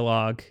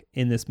dialogue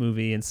in this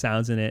movie and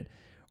sounds in it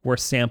were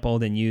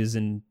sampled and used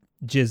in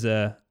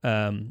GZA,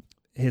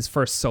 his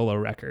first solo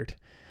record.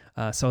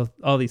 So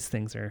all these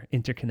things are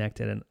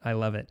interconnected, and I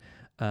love it.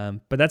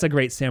 But that's a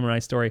great samurai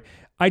story.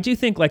 I do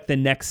think like the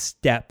next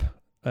step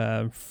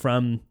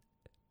from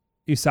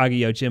Usagi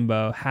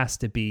Yojimbo has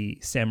to be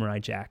Samurai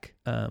Jack,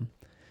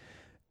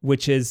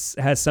 which has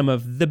some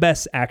of the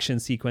best action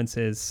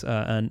sequences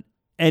on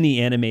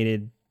any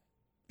animated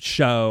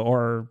show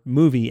or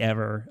movie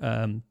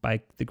ever,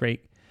 by the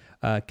great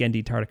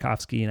Genndy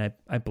Tartakovsky, and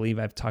I believe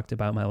I've talked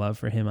about my love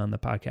for him on the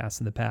podcast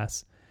in the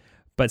past.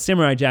 But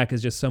Samurai Jack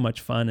is just so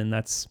much fun, and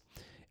that's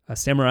a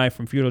samurai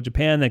from feudal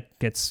Japan that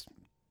gets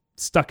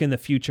stuck in the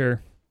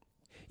future.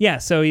 Yeah,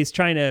 so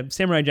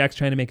Samurai Jack's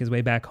trying to make his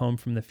way back home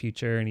from the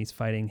future, and he's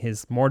fighting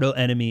his mortal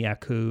enemy,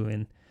 Aku,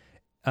 and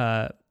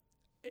a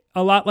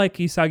lot like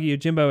Usagi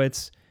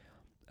Yojimbo,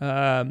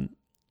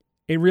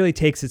 it really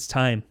takes its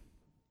time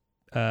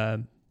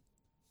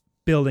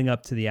building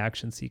up to the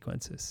action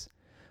sequences.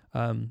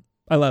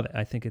 I love it.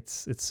 I think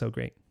it's so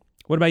great.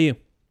 What about you?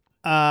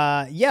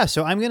 Yeah,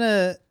 so I'm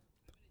gonna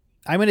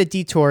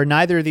detour.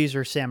 Neither of these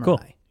are samurai, cool.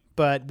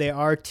 But they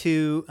are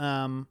two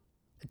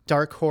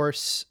Dark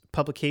Horse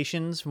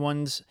publications.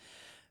 One's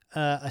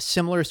a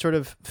similar sort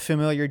of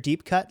familiar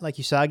deep cut like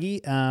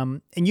Usagi,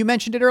 and you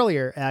mentioned it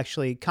earlier,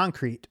 actually,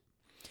 Concrete,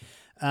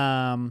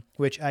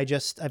 which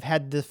I've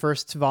had the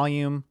first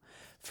volume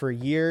for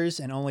years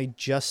and only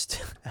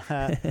just.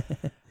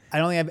 I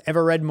don't think I've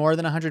ever read more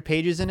than 100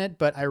 pages in it,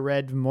 but I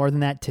read more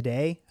than that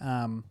today.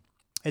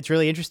 It's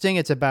really interesting.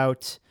 It's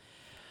about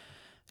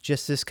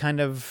just this kind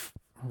of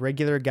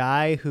regular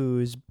guy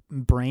whose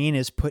brain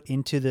is put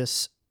into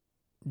this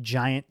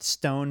giant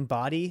stone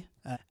body.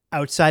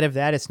 Outside of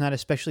that, it's not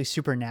especially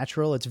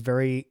supernatural. It's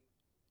very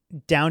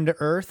down to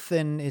earth,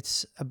 and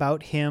it's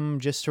about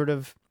him just sort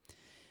of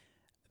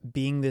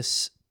being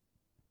this,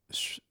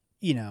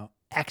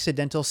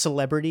 accidental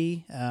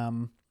celebrity,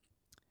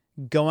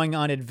 going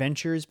on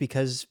adventures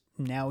because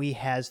now he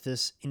has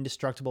this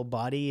indestructible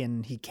body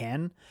and he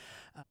can.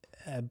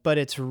 But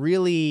it's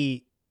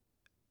really,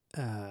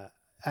 the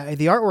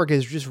artwork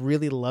is just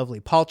really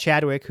lovely. Paul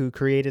Chadwick, who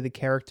created the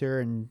character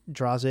and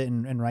draws it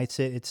and writes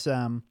it,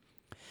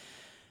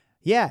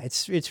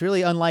 it's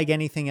really unlike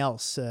anything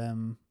else.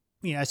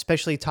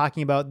 Especially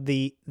talking about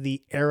the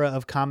era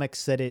of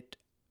comics that it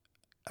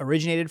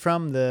originated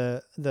from,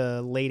 the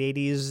late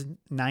 80s,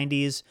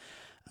 90s.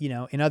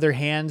 In other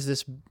hands,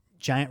 this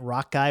giant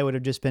rock guy would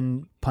have just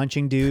been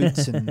punching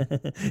dudes and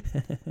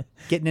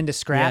getting into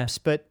scraps,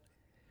 but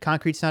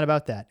Concrete's not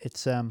about that.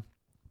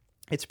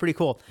 It's pretty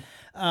cool.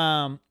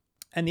 And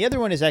the other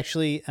one is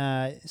actually,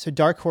 so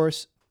Dark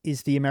Horse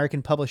is the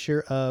American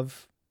publisher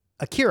of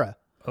Akira,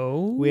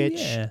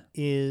 which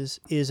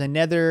is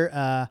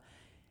another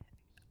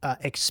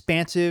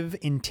expansive,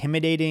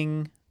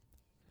 intimidating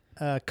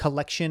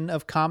collection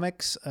of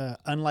comics.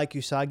 Unlike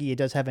Usagi, it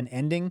does have an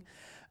ending.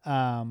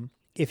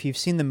 If you've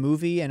seen the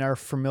movie and are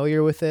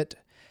familiar with it,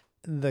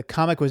 the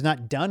comic was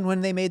not done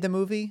when they made the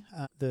movie.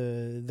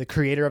 The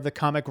creator of the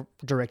comic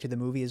directed the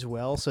movie as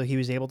well, so he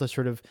was able to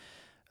sort of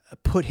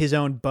put his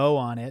own bow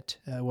on it.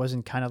 It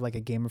wasn't kind of like a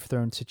Game of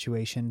Thrones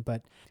situation,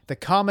 but the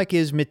comic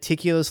is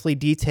meticulously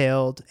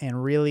detailed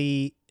and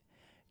really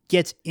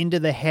gets into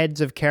the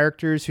heads of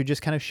characters who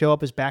just kind of show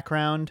up as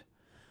background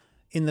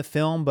in the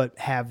film, but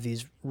have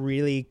these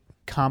really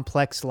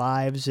complex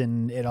lives,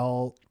 and it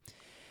all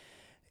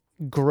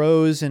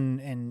grows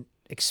and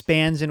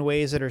expands in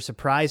ways that are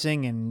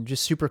surprising and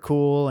just super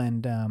cool.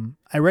 And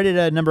I read it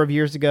a number of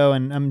years ago,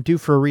 and I'm due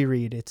for a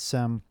reread. It's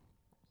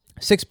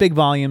 6 big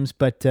volumes,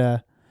 but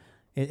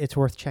it's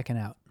worth checking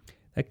out.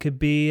 That could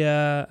be,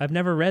 I've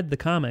never read the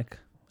comic.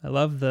 I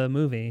love the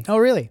movie. Oh,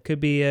 really?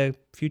 Could be a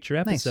future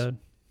episode.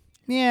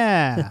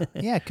 Nice.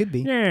 Yeah, it could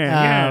be. See?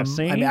 I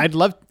mean, I'd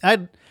love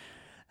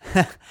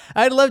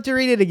to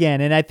read it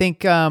again. And I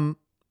think, like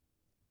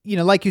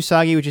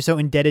Usagi, which is so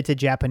indebted to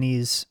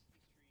Japanese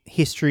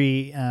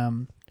history,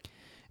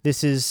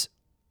 this is,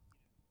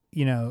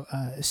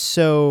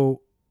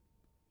 so,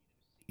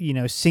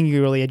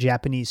 singularly a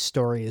Japanese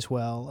story as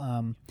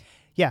well.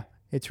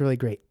 It's really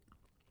great.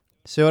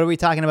 So what are we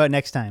talking about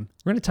next time?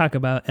 We're going to talk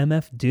about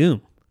MF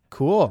Doom.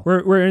 Cool.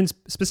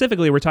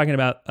 Specifically, we're talking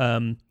about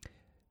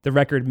the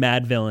record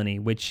Mad Villainy,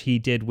 which he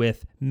did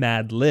with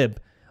Mad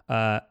Lib.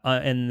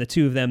 And the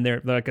two of them,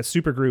 they're like a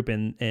super group,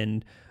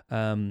 and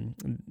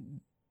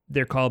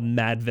they're called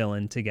Mad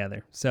Villain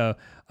together. So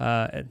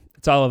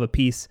it's all of a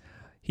piece.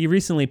 He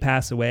recently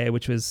passed away,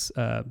 which was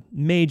a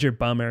major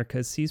bummer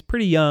because he's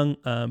pretty young,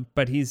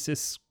 but he's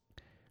this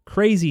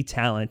crazy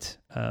talent.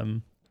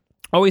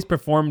 Always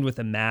performed with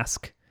a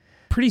mask.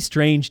 Pretty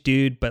strange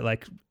dude, but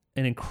like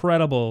an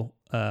incredible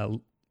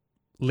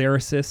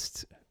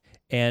lyricist.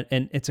 And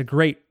it's a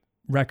great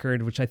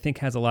record, which I think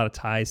has a lot of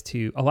ties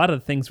to a lot of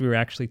the things we were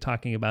actually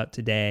talking about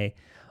today,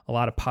 a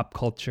lot of pop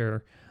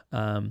culture.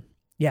 I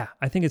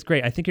think it's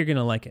great. I think you're going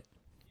to like it.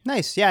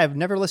 Nice. Yeah, I've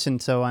never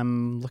listened, so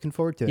I'm looking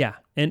forward to it. Yeah,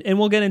 and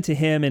we'll get into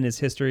him and his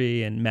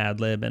history and Mad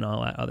Lib and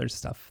all that other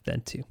stuff then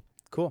too.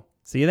 Cool.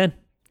 See you then.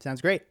 Sounds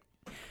great.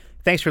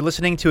 Thanks for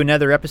listening to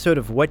another episode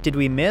of What Did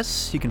We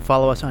Miss? You can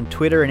follow us on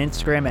Twitter and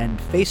Instagram and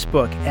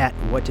Facebook at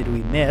What Did We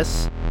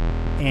Miss?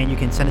 And you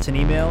can send us an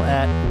email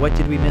at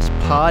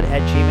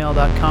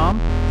whatdidwemisspod@gmail.com.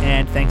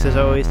 And thanks as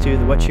always to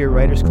the What Cheer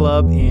Writers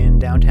Club in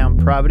downtown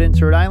Providence,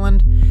 Rhode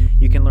Island.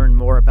 You can learn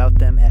more about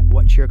them at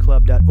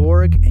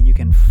whatcheerclub.org, and you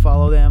can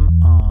follow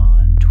them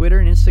on Twitter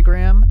and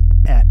Instagram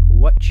at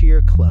What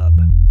Cheer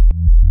Club.